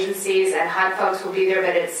federal agencies and HUD folks will be there,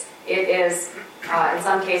 but it is in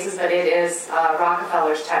some cases, but it is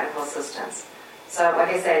Rockefeller's technical assistance. So like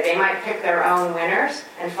I say, they might pick their own winners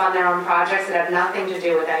and fund their own projects that have nothing to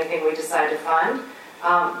do with anything we decide to fund.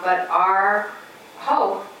 But our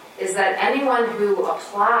hope is that anyone who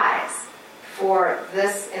applies for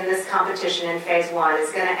this in this competition in phase 1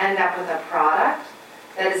 is going to end up with a product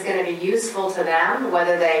that is going to be useful to them,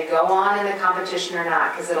 whether they go on in the competition or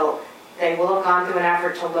not, because they will have gone through an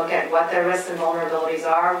effort to look at what their risks and vulnerabilities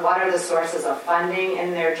are, what are the sources of funding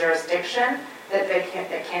in their jurisdiction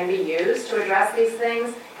that can be used to address these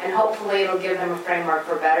things, and hopefully it'll give them a framework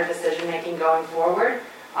for better decision making going forward,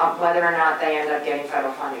 whether or not they end up getting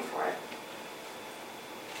federal funding for it.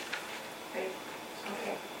 Great.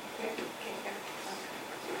 Okay.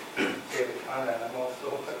 David Conrad, I'm also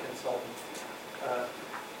a consultant.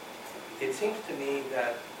 It seems to me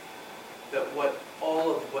that what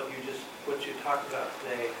all of what you talked about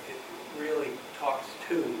today, it really talks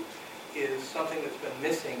to is something that's been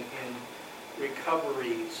missing in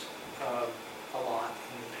recoveries a lot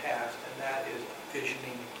in the past, and that is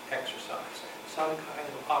visioning exercise. Some kind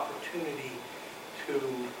of opportunity to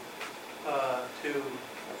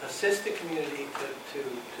assist the community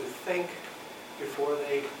to think before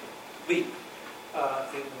they leap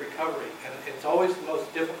in recovery. And it's always the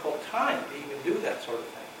most difficult time to even do that sort of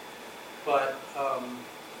thing. But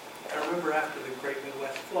I remember after the Great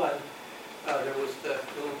Midwest Flood, there was the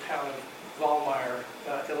little town of Valmeyer,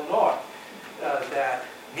 Illinois, that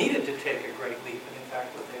needed to take a great leap. And in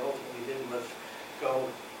fact, what they ultimately did was go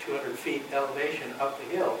 200 feet elevation up the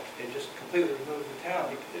hill. They just completely removed the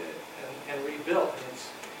town and rebuilt. And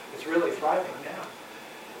it's really thriving now.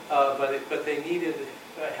 But they needed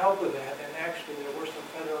help with that, and actually there were some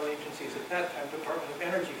federal agencies at that time, Department of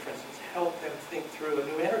Energy, for instance, helped them think through a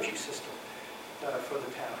new energy system for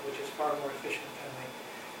the town, which is far more efficient than the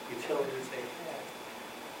utilities they had.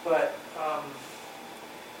 But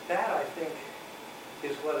that, I think,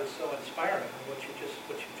 is what is so inspiring, and what you just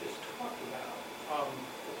talked about.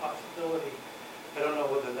 The possibility, I don't know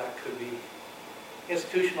whether that could be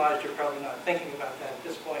institutionalized. You're probably not thinking about that at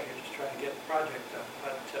this point. You're just trying to get the project done.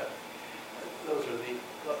 But those are the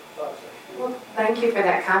thoughts I have. Well, thank you for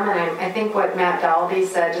that comment. I think what Matt Dalby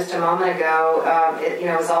said just a moment ago,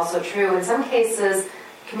 is also true. In some cases,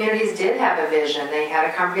 communities did have a vision. They had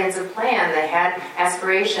a comprehensive plan. They had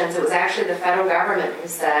aspirations. It was actually the federal government who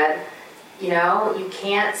said, you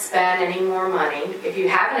can't spend any more money. If you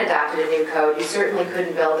haven't adopted a new code, you certainly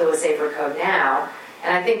couldn't build to a safer code now.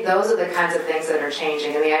 And I think those are the kinds of things that are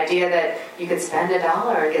changing. And the idea that you could spend $1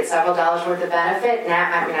 and get several dollars worth of benefit, now,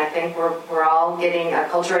 I think we're all getting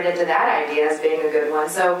acculturated to that idea as being a good one.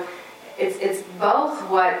 So it's both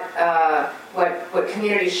what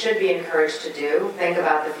communities should be encouraged to do, think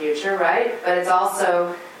about the future, right? But it's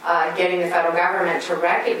also getting the federal government to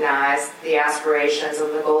recognize the aspirations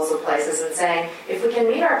and the goals of places and saying, if we can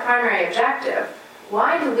meet our primary objective,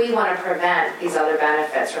 why do we want to prevent these other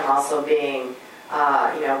benefits from also being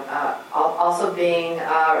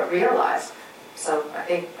realized? So I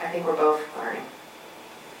think we're both learning.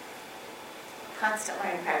 Constant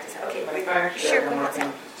learning practice. Okay, Sure, go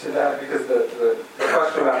ahead. to that, because the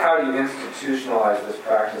question about how do you institutionalize this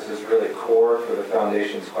practice is really core for the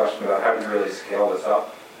Foundation's question about how do you really scale this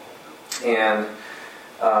up. And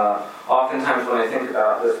oftentimes when I think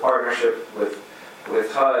about this partnership with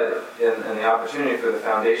HUD and the opportunity for the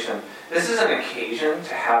Foundation, this is an occasion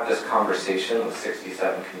to have this conversation with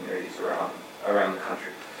 67 communities around the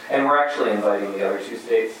country. And we're actually inviting the other 2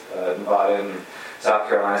 states, Nevada and South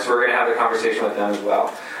Carolina, so we're going to have a conversation with them as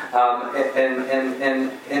well.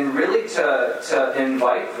 And really to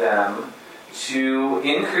invite them to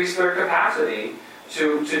increase their capacity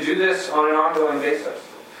to do this on an ongoing basis.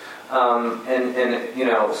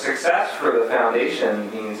 Success for the Foundation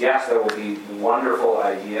means, yes, there will be wonderful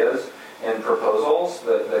ideas and proposals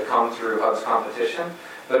that come through HUD's competition,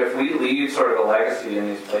 but if we leave sort of a legacy in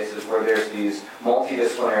these places where there's these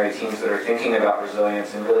multidisciplinary teams that are thinking about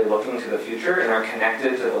resilience and really looking to the future and are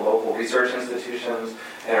connected to the local research institutions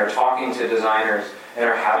and are talking to designers and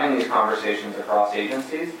are having these conversations across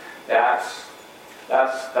agencies, that's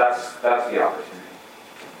the opportunity.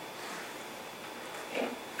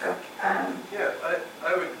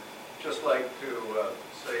 I would just like to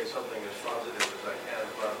say something as positive as I can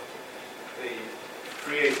about the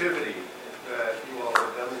creativity that you all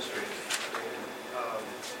have demonstrated.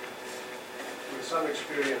 With some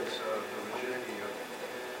experience of the rigidity of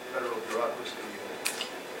federal bureaucracy and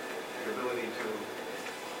the ability to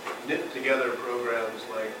knit together programs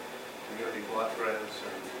like community block grants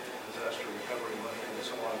and disaster recovery money and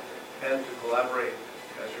so on, and to collaborate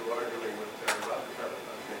as you are doing with the Rockefeller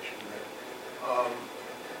Foundation.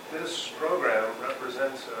 This program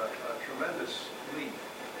represents a tremendous leap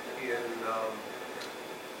in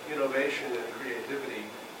innovation and creativity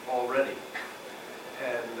already.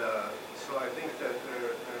 And so I think that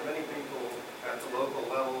there are many people at the local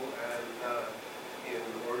level and in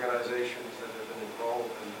organizations that have been involved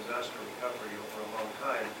in disaster recovery over a long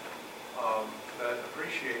time that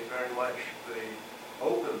appreciate very much the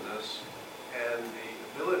openness and the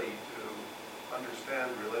ability to understand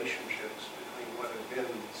relationships between what have been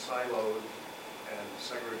siloed and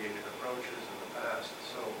segregated approaches in the past.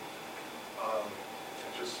 So I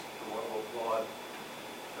just want to applaud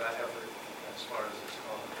that effort as far as it's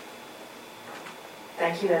gone.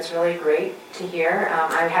 Thank you. That's really great to hear.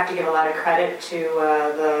 I have to give a lot of credit to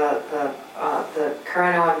the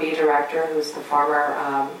current OMB director, who's the former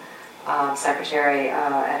secretary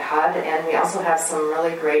at HUD, and we also have some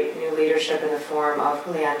really great new leadership in the form of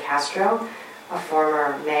Julian Castro, a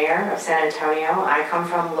former mayor of San Antonio. I come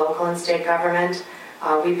from local and state government.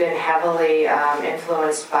 We've been heavily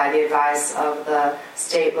influenced by the advice of the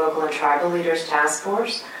State, Local, and Tribal Leaders Task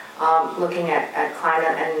Force, looking at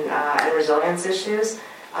climate and resilience issues.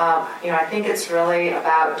 I think it's really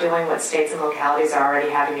about doing what states and localities are already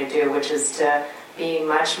having to do, which is to be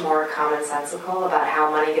much more commonsensical about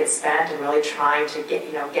how money gets spent and really trying to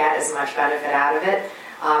get as much benefit out of it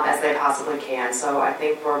as they possibly can. So I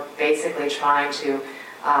think we're basically trying to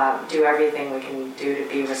do everything we can do to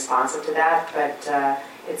be responsive to that. But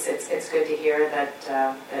it's good to hear that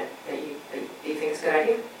you think it's a good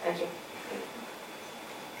idea. Thank you.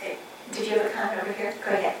 Did you have a comment over here?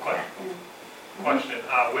 Go ahead. Question.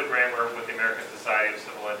 Whit Rammer with the American Society of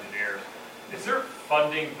Civil Engineers. Is there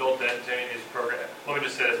funding built into any of these programs? Let me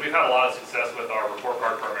just say this. We've had a lot of success with our report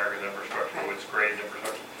card for America's infrastructure, which grades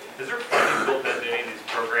infrastructure. Is there funding built into any of these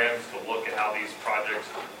programs to look at how these projects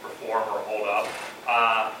perform or hold up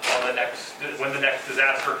when the next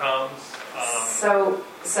disaster comes? So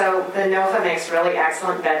the NOFA makes really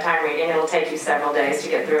excellent bedtime reading. It'll take you several days to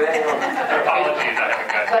get through it. Apologies, I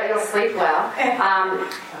haven't got it. But you'll sleep well.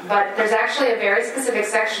 But there's actually a very specific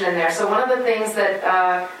section in there. So one of the things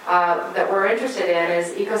that we're interested in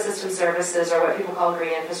is ecosystem services, or what people call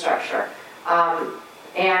green infrastructure.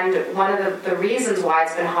 And one of the reasons why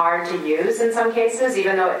it's been hard to use in some cases,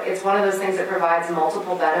 even though it's one of those things that provides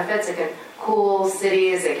multiple benefits, it can cool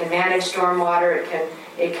cities, it can manage stormwater,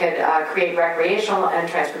 it could create recreational and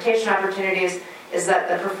transportation opportunities, is that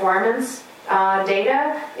the performance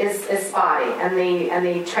data is spotty, and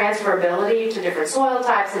the transferability to different soil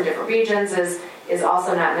types and different regions is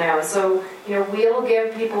also not known. So we'll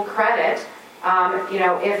give people credit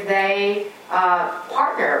if they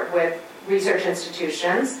partner with research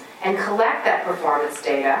institutions and collect that performance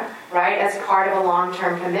data, right, as part of a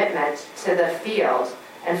long-term commitment to the field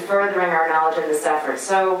and furthering our knowledge in this effort.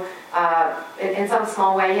 So in some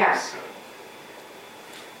small way, yes.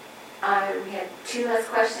 We had two last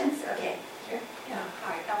questions. Okay. Yeah,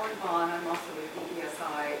 hi, Ellen Vaughn. I'm also with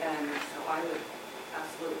EESI, and so I would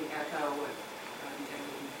absolutely echo what David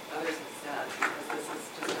and others have said, because this is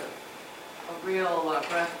just a real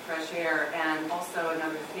breath of fresh air. And also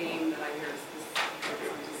another theme that I hear is this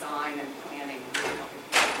design and planning, really helping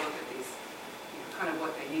people look at these, kind of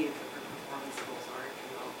what they need, what their performance goals are, if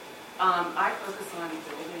you will. I focus on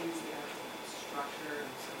buildings, the actual structure,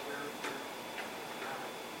 and so we're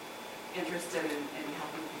interested in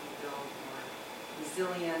helping people build more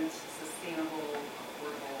resilient, sustainable,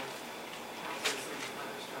 affordable houses and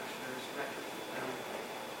other structures, retrofit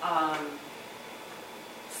them.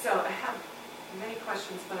 So I have many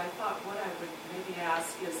questions, but I thought what I would maybe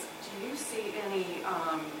ask is, do you see any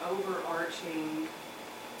overarching,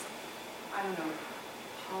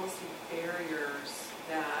 policy barriers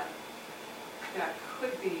that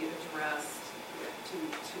could be addressed to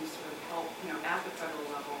sort of help, at the federal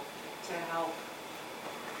level, to help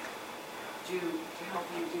you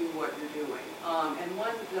do what you're doing? And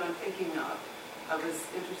one that I'm thinking of, I was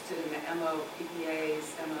interested in the EPA's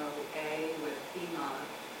MOA with FEMA.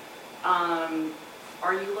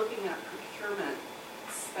 Are you looking at procurement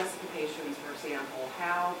specifications, for example,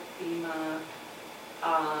 how FEMA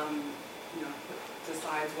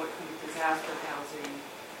decides what kind of disaster housing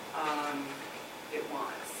it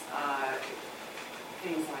wants,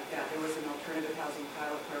 things like that. There was an alternative housing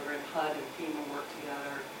pilot program, HUD and FEMA worked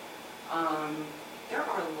together. There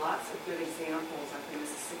are lots of good examples, like the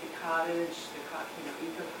Mississippi Cottage, the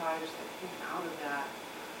Eco Cottage that came out of that.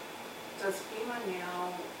 Does FEMA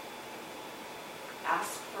now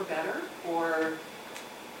ask for better, or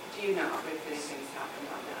do you know if anything's happened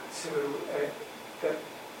on that?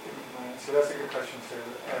 So that's a good question,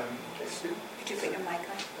 Sue. Could you put your mic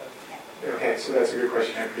on? Yeah. Okay, so that's a good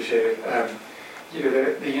question. I appreciate it.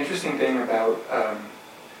 The interesting thing about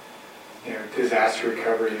disaster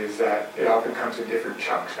recovery is that it often comes in different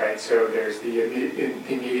chunks, right? So there's the immediate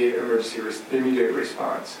immediate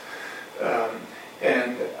response.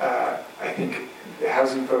 I think the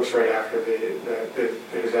housing folks right after the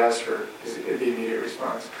disaster is the immediate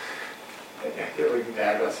response. I feel even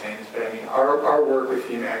bad about saying this, but I mean, our work with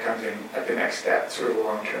FEMA comes in at the next step, sort of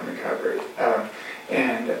long-term recovery.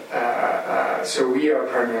 So we are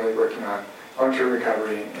primarily working on long-term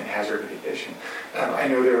recovery and hazard mitigation. I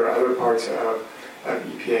know there are other parts of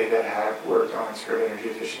EPA that have worked on sort of energy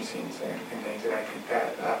efficiency and things, and I think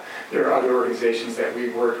that there are other organizations that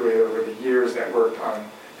we've worked with over the years that worked on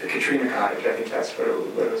the Katrina Cottage. I think that's what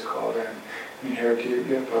it was called. And I mean, Eric, you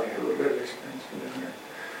have probably a little bit of experience with doing it.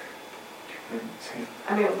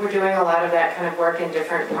 I mean, we're doing a lot of that kind of work in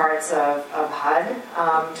different parts of HUD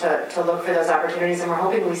to look for those opportunities, and we're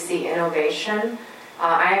hoping we see innovation.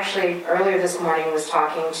 I actually, earlier this morning, was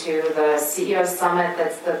talking to the CEO Summit,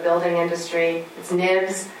 that's the building industry, it's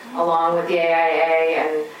NIBS, along with the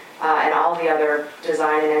AIA and all the other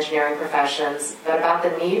design and engineering professions, but about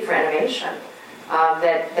the need for innovation.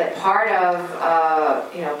 That part of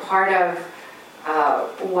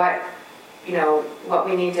what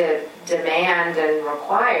we need to demand and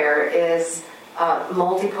require is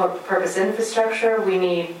multi-purpose infrastructure. We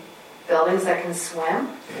need buildings that can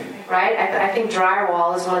swim, right? I think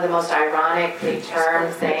drywall is one of the most ironically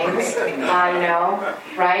termed things,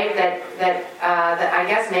 right? That I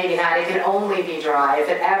guess maybe not. It can only be dry. If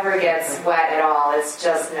it ever gets wet at all, it's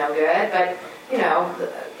just no good. But,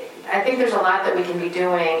 I think there's a lot that we can be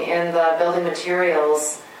doing in the building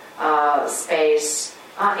materials space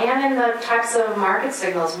and in the types of market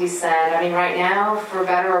signals we send. I mean, right now, for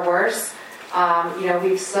better or worse,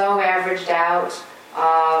 we've so averaged out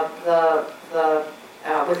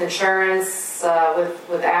with insurance,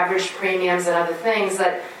 with average premiums and other things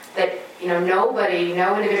that nobody,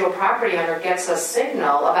 no individual property owner gets a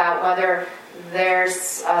signal about whether there's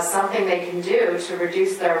something they can do to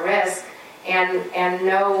reduce their risk, and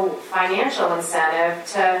no financial incentive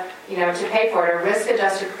to pay for it. A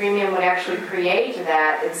risk-adjusted premium would actually create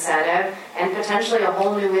that incentive and potentially a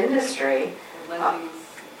whole new industry. Lending,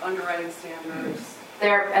 underwriting standards.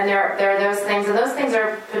 There are those things, and those things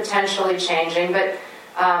are potentially changing. But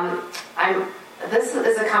this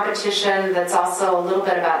is a competition that's also a little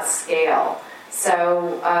bit about scale.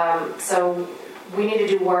 So we need to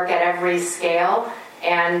do work at every scale,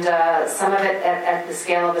 and some of it at the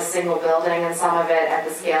scale of a single building, and some of it at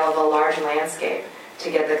the scale of a large landscape to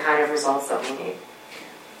get the kind of results that we need.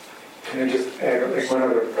 Can I just add one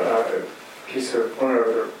other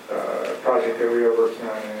project that we are working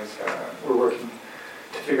on is we're working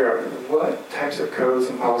to figure out what types of codes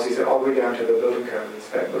and policies, all the way down to the building codes,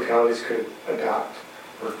 that localities could adopt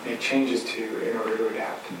or make changes to in order to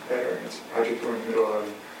adapt better. And it's a project we're in the middle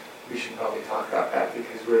of. We should probably talk about that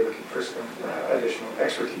because we're looking for some additional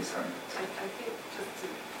expertise on it. I think just to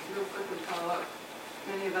real quickly follow up,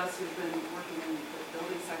 many of us who've been working in the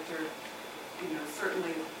building sector,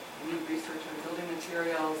 certainly we research on building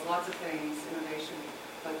materials, lots of things, innovation,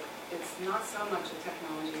 but it's not so much a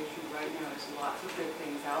technology issue right now. There's lots of good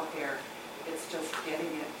things out there. It's just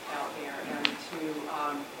getting it out there. And to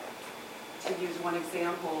use one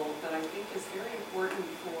example that I think is very important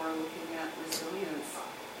for looking at resilience,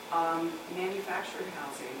 manufactured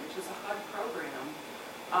housing, which is a HUD program.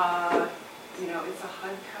 It's a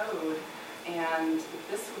HUD code, and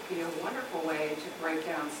this would be a wonderful way to break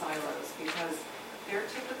down silos because they're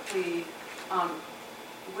typically,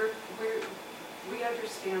 we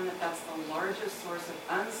understand that that's the largest source of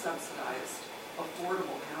unsubsidized,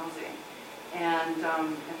 affordable housing, and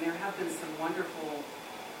there have been some wonderful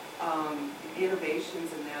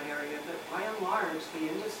innovations in that area, but by and large, the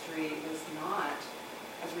industry is not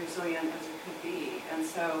as resilient as it could be. And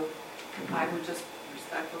so I would just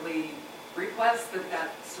respectfully request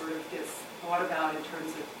that sort of gets thought about in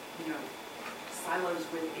terms of, silos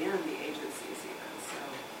within the agencies even. So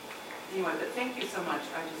anyway, but thank you so much.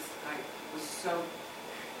 I was so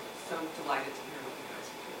delighted to hear what you guys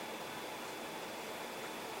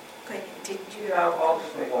were doing. Good. Did you? Yeah, I'll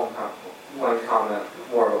just make one comment,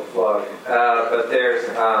 more of a plug. But there's,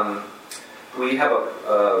 we have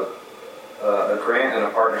a grant and a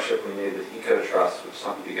partnership we made with EcoTrust, which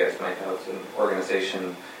some of you guys might know. It's an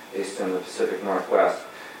organization based in the Pacific Northwest.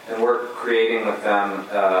 And we're creating with them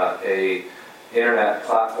a internet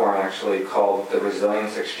platform actually called the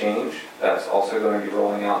Resilience Exchange. That's also going to be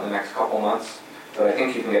rolling out in the next couple months. But I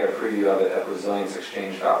think you can get a preview of it at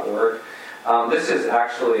resilienceexchange.org. This is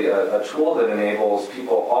actually a tool that enables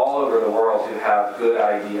people all over the world who have good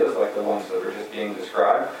ideas, like the ones that were just being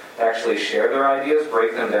described, to actually share their ideas,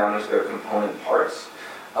 break them down into their component parts,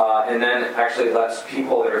 and then actually lets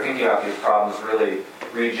people that are thinking about these problems really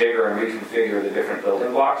rejigger and reconfigure the different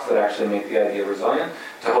building blocks that actually make the idea resilient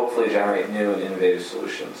to hopefully generate new and innovative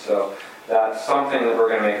solutions. So that's something that we're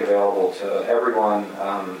going to make available to everyone,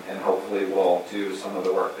 and hopefully we'll do some of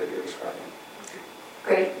the work that you're describing.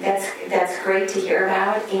 Great, that's great to hear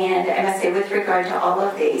about, and I must say with regard to all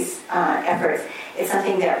of these efforts, it's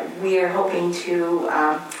something that we are hoping to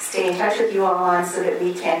stay in touch with you all on so that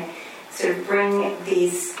we can sort of bring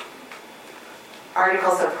these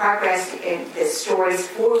articles of progress, the stories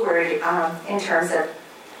forward in terms of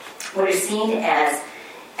what are seen as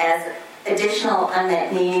additional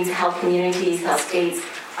unmet needs, how communities, how states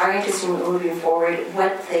are interested in moving forward,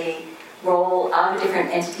 what the role of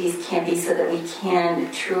different entities can be so that we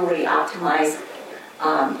can truly optimize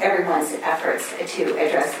everyone's efforts to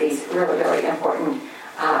address these really, really important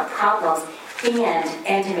problems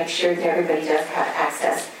and to make sure that everybody does have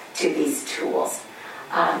access to these tools.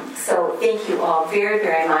 So thank you all very,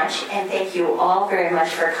 very much, and thank you all very much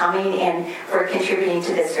for coming and for contributing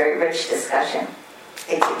to this very rich discussion.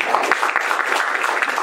 Thank you.